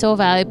time is so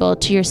valuable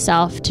to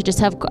yourself, to just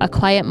have a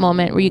quiet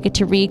moment where you get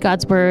to read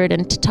God's word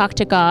and to talk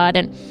to God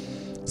and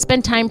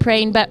spend time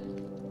praying. But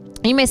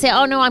you may say,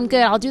 oh no, I'm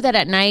good. I'll do that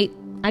at night.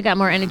 I got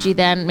more energy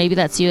then. Maybe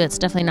that's you. It's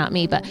definitely not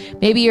me. But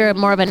maybe you're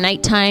more of a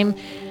nighttime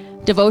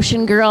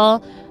devotion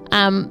girl.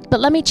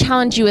 But let me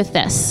challenge you with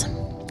this.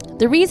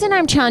 The reason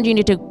I'm challenging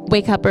you to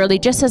wake up early,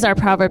 just as our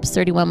Proverbs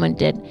 31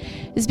 did,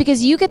 is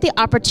because you get the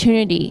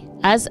opportunity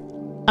as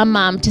a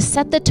mom to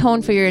set the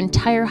tone for your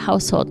entire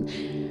household.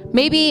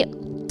 Maybe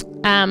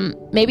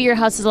your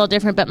house is a little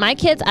different, but my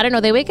kids, I don't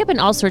know, they wake up in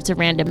all sorts of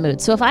random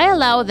moods. So if I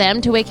allow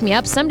them to wake me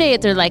up, some days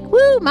they're like,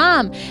 woo,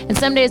 mom. And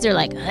some days they're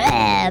like,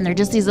 and they're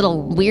just these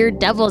little weird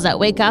devils that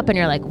wake up and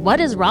you're like, what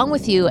is wrong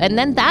with you? And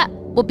then that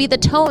will be the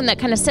tone that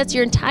kind of sets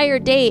your entire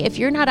day if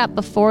you're not up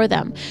before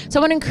them. So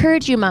I want to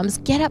encourage you moms,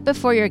 get up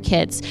before your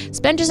kids.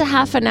 Spend just a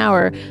half an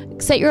hour.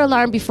 Set your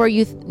alarm before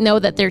you know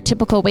that their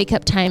typical wake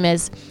up time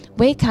is.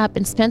 Wake up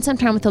and spend some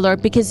time with the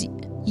Lord, because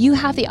you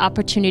have the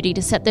opportunity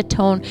to set the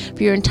tone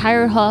for your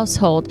entire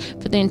household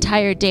for the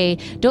entire day.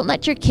 Don't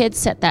let your kids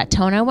set that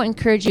tone. I want to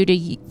encourage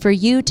you for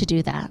you to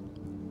do that.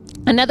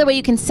 Another way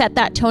you can set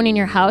that tone in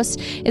your house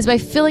is by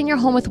filling your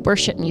home with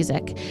worship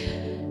music.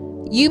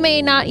 You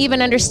may not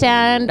even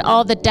understand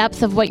all the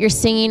depth of what you're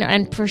singing,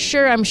 and for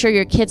sure, I'm sure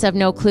your kids have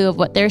no clue of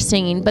what they're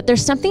singing, but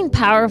there's something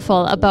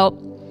powerful about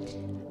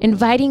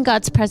inviting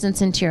God's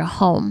presence into your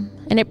home,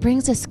 and it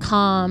brings this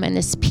calm and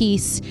this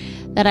peace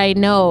that I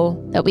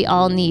know that we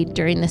all need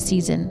during the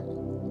season.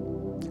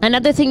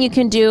 Another thing you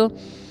can do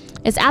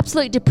is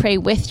absolutely to pray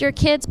with your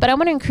kids, but I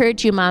want to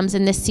encourage you moms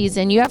in this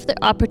season, you have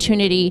the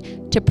opportunity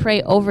to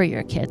pray over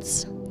your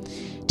kids,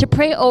 to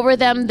pray over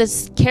them,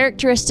 the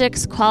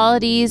characteristics,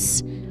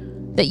 qualities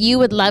that you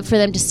would love for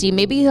them to see.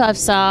 Maybe you have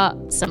saw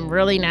some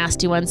really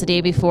nasty ones the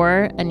day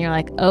before and you're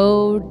like,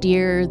 oh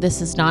dear,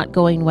 this is not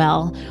going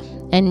well.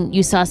 And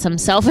you saw some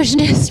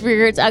selfishness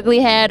rear its ugly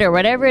head or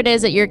whatever it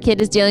is that your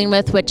kid is dealing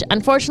with, which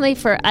unfortunately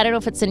I don't know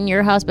if it's in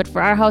your house, but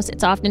for our house,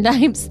 it's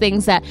oftentimes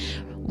things that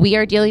we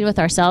are dealing with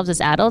ourselves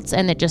as adults,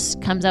 and it just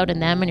comes out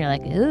in them and you're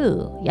like,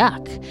 ooh,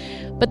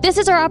 yuck. But this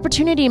is our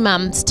opportunity,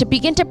 moms, to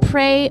begin to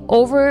pray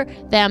over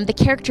them the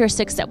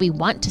characteristics that we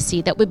want to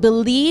see, that we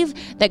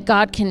believe that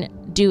God can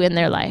do in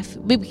their life.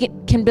 We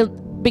can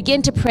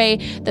begin to pray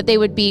that they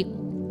would be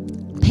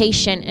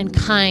patient and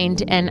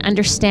kind and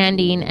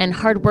understanding and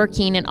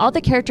hardworking and all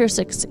the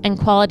characteristics and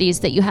qualities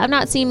that you have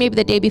not seen maybe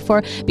the day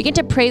before. Begin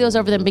to pray those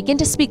over them. Begin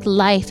to speak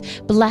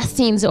life,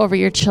 blessings over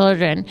your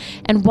children,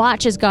 and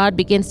watch as God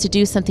begins to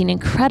do something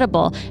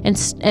incredible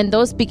and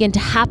those begin to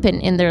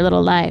happen in their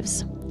little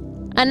lives.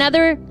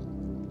 Another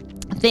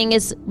thing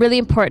is really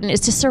important is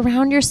to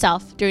surround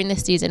yourself during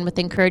this season with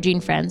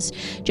encouraging friends,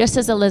 just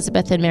as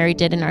Elizabeth and Mary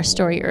did in our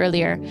story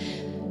earlier.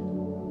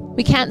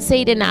 We can't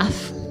say it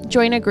enough.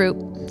 Join a group.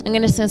 I'm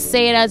going to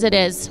say it as it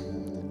is.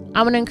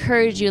 I want to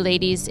encourage you,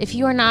 ladies, if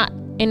you are not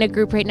in a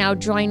group right now,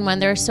 join one.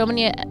 There are so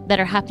many that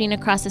are happening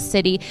across the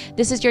city.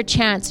 This is your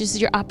chance. This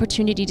is your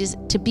opportunity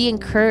to be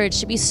encouraged,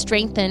 to be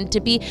strengthened, to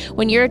be,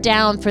 when you're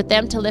down, for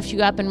them to lift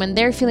you up. And when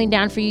they're feeling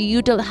down for you,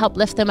 you to help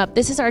lift them up.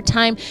 This is our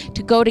time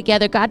to go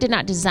together. God did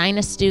not design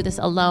us to do this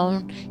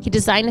alone. He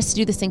designed us to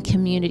do this in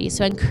community.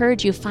 So I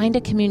encourage you, find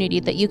a community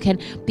that you can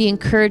be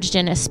encouraged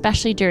in,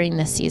 especially during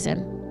this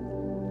season.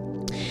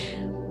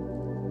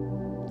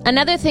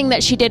 Another thing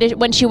that she did is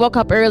when she woke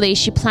up early,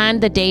 she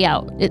planned the day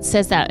out. It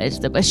says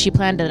that she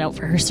planned it out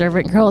for her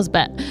servant girls,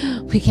 but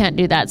we can't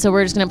do that. So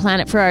we're just going to plan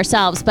it for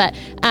ourselves. But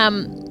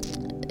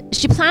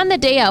she planned the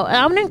day out. And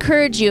I'm going to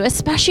encourage you,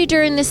 especially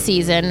during this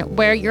season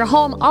where you're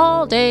home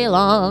all day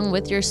long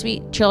with your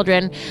sweet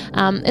children.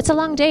 It's a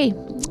long day.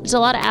 There's a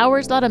lot of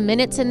hours, a lot of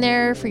minutes in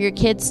there for your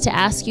kids to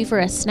ask you for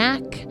a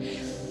snack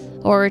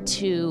or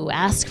to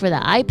ask for the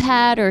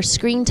iPad or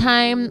screen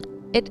time.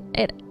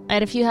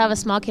 And if you have a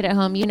small kid at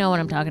home, you know what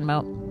I'm talking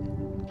about.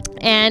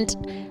 And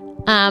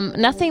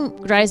nothing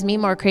drives me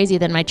more crazy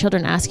than my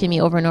children asking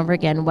me over and over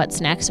again, what's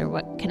next, or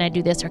what can I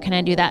do this, or can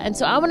I do that? And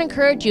so I want to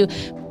encourage you,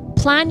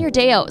 plan your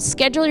day out,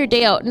 schedule your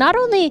day out, not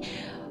only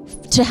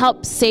to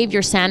help save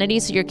your sanity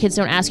so your kids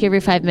don't ask you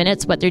every 5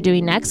 minutes what they're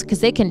doing next, because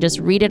they can just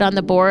read it on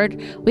the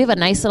board. We have a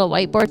nice little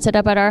whiteboard set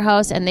up at our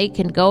house, and they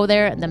can go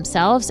there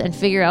themselves and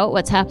figure out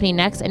what's happening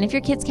next. And if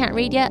your kids can't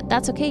read yet,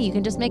 that's okay. You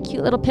can just make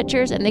cute little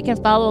pictures and they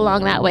can follow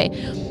along that way.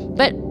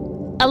 But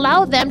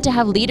allow them to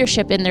have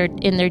leadership in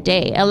their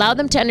day. Allow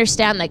them to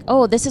understand, like,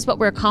 oh, this is what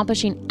we're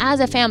accomplishing as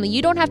a family.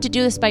 You don't have to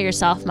do this by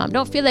yourself, Mom.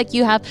 Don't feel like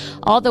you have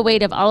all the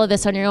weight of all of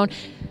this on your own.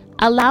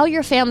 Allow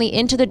your family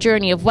into the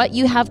journey of what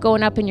you have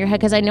going up in your head,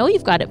 because I know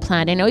you've got it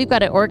planned. I know you've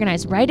got it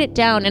organized. Write it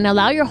down and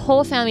allow your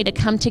whole family to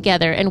come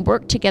together and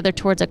work together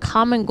towards a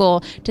common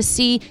goal to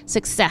see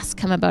success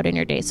come about in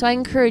your day. So I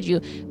encourage you,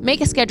 make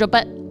a schedule.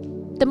 But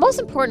the most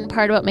important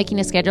part about making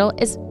a schedule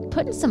is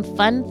putting some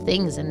fun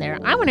things in there.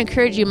 I want to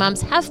encourage you,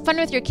 moms, have fun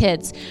with your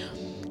kids.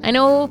 I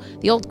know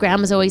the old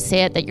grandmas always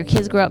say it, that your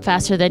kids grow up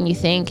faster than you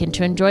think, and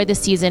to enjoy the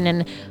season.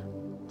 And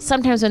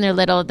sometimes when they're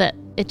little, that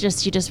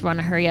you just want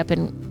to hurry up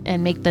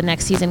and make the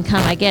next season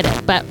come. I get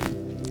it. But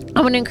I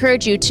want to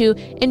encourage you to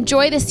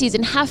enjoy this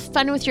season. Have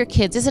fun with your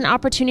kids. It's an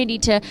opportunity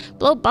to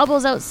blow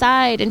bubbles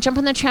outside and jump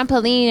on the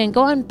trampoline and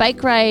go on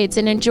bike rides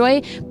and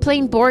enjoy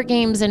playing board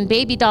games and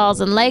baby dolls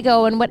and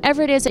Lego and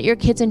whatever it is that your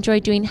kids enjoy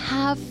doing.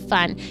 Have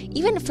fun.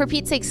 Even for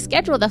Pete's sake,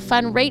 schedule the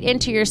fun right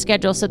into your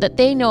schedule so that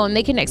they know and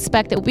they can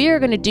expect that we are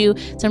going to do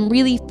some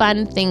really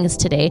fun things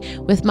today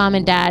with Mom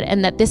and Dad,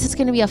 and that this is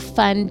going to be a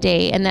fun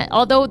day, and that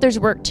although there's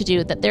work to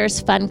do, that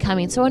there's fun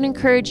coming. So I want to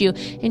encourage you,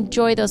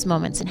 enjoy those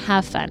moments and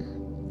have fun.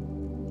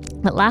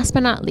 But last but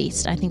not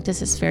least, I think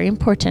this is very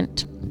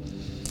important,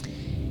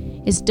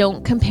 is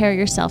don't compare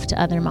yourself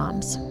to other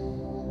moms.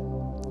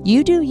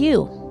 You do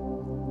you.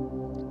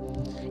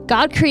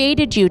 God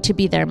created you to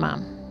be their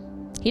mom.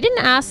 He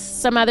didn't ask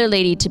some other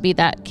lady to be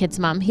that kid's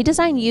mom. He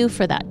designed you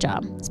for that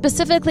job,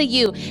 specifically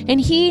you.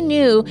 And he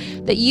knew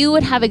that you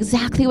would have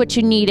exactly what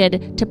you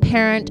needed to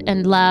parent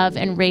and love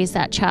and raise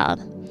that child.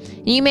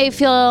 And you may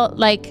feel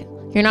like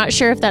you're not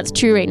sure if that's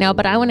true right now,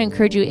 but I want to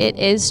encourage you, it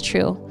is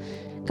true.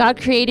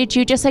 God created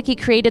you just like he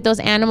created those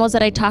animals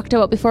that I talked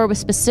about before with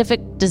specific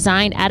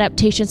design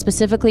adaptation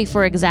specifically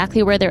for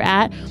exactly where they're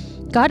at.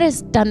 God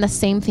has done the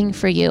same thing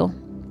for you.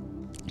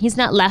 He's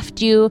not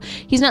left you.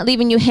 He's not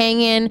leaving you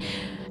hanging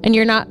and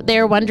you're not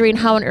there wondering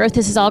how on earth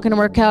this is all going to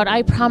work out.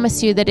 I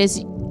promise you that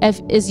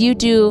as you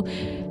do,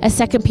 as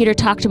 2 Peter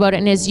talked about it,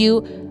 and as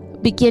you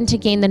begin to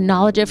gain the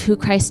knowledge of who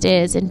Christ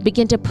is and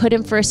begin to put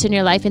him first in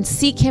your life and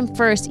seek him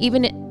first,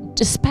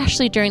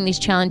 especially during these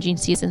challenging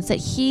seasons, that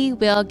he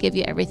will give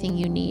you everything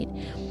you need,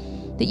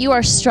 that you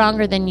are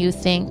stronger than you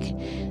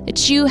think,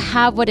 that you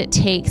have what it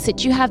takes,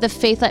 that you have the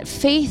faith. Let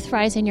faith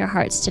rise in your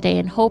hearts today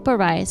and hope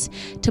arise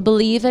to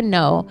believe and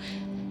know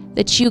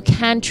that you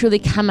can truly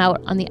come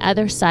out on the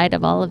other side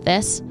of all of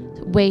this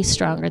way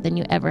stronger than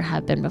you ever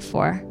have been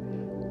before.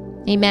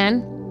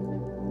 Amen.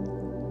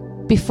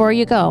 Before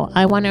you go,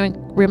 I want to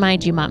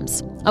remind you,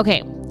 moms.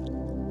 Okay,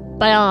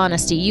 by all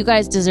honesty, you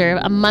guys deserve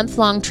a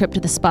month-long trip to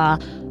the spa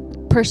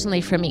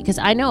personally from me, because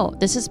I know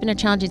this has been a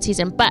challenging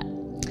season, but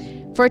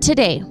for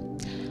today,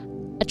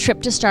 a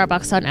trip to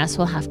Starbucks on us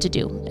will have to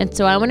do. And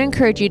so I want to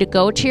encourage you to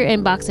go to your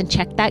inbox and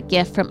check that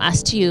gift from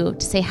us to you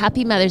to say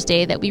Happy Mother's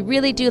Day, that we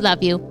really do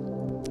love you.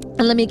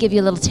 And let me give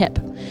you a little tip.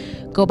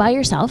 Go by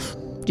yourself.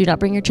 Do not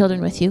bring your children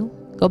with you.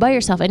 Go by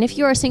yourself. And if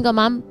you're a single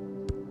mom,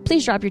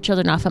 please drop your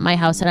children off at my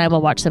house and I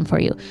will watch them for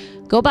you.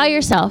 Go by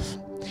yourself.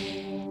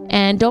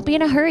 And don't be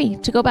in a hurry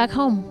to go back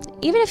home.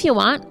 Even if you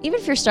want, even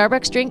if your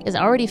Starbucks drink is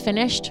already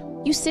finished,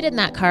 you sit in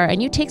that car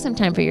and you take some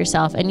time for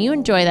yourself and you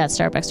enjoy that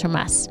Starbucks from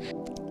us.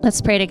 Let's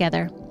pray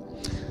together.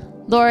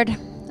 Lord,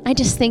 I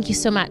just thank you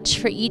so much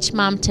for each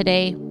mom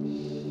today.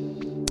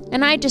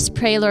 And I just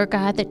pray, Lord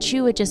God, that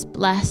you would just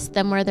bless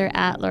them where they're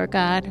at, Lord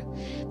God,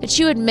 that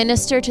you would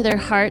minister to their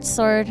hearts,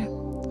 Lord.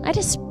 I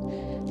just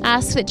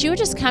ask that you would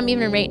just come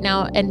even right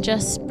now and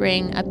just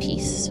bring a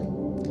peace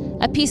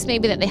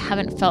maybe that they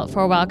haven't felt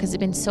for a while because they've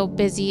been so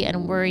busy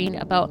and worrying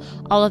about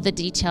all of the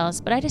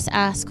details. But I just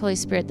ask, Holy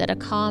Spirit, that a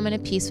calm and a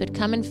peace would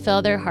come and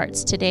fill their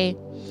hearts today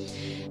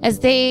as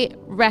they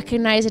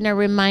recognize and are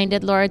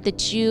reminded, Lord,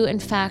 that you, in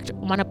fact,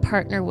 want to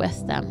partner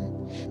with them,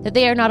 that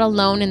they are not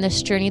alone in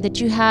this journey,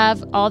 that you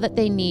have all that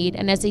they need.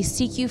 And as they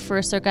seek you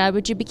first, Lord God,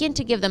 would you begin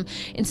to give them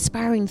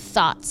inspiring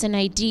thoughts and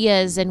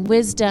ideas and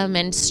wisdom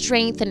and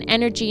strength and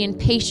energy and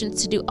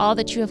patience to do all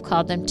that you have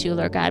called them to,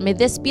 Lord God. May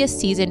this be a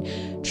season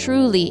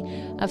truly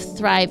of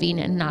thriving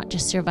and not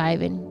just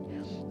surviving.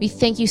 We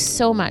thank you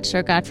so much,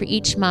 Lord God, for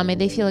each mom. May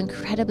they feel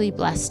incredibly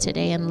blessed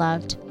today and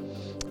loved.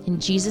 In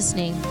Jesus'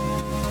 name.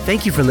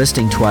 Thank you for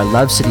listening to our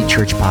Love City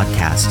Church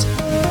podcast.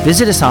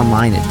 Visit us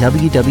online at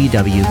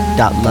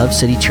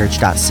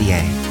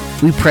www.lovecitychurch.ca.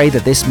 We pray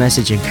that this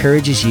message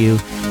encourages you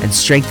and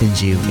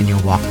strengthens you in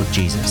your walk with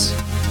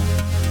Jesus.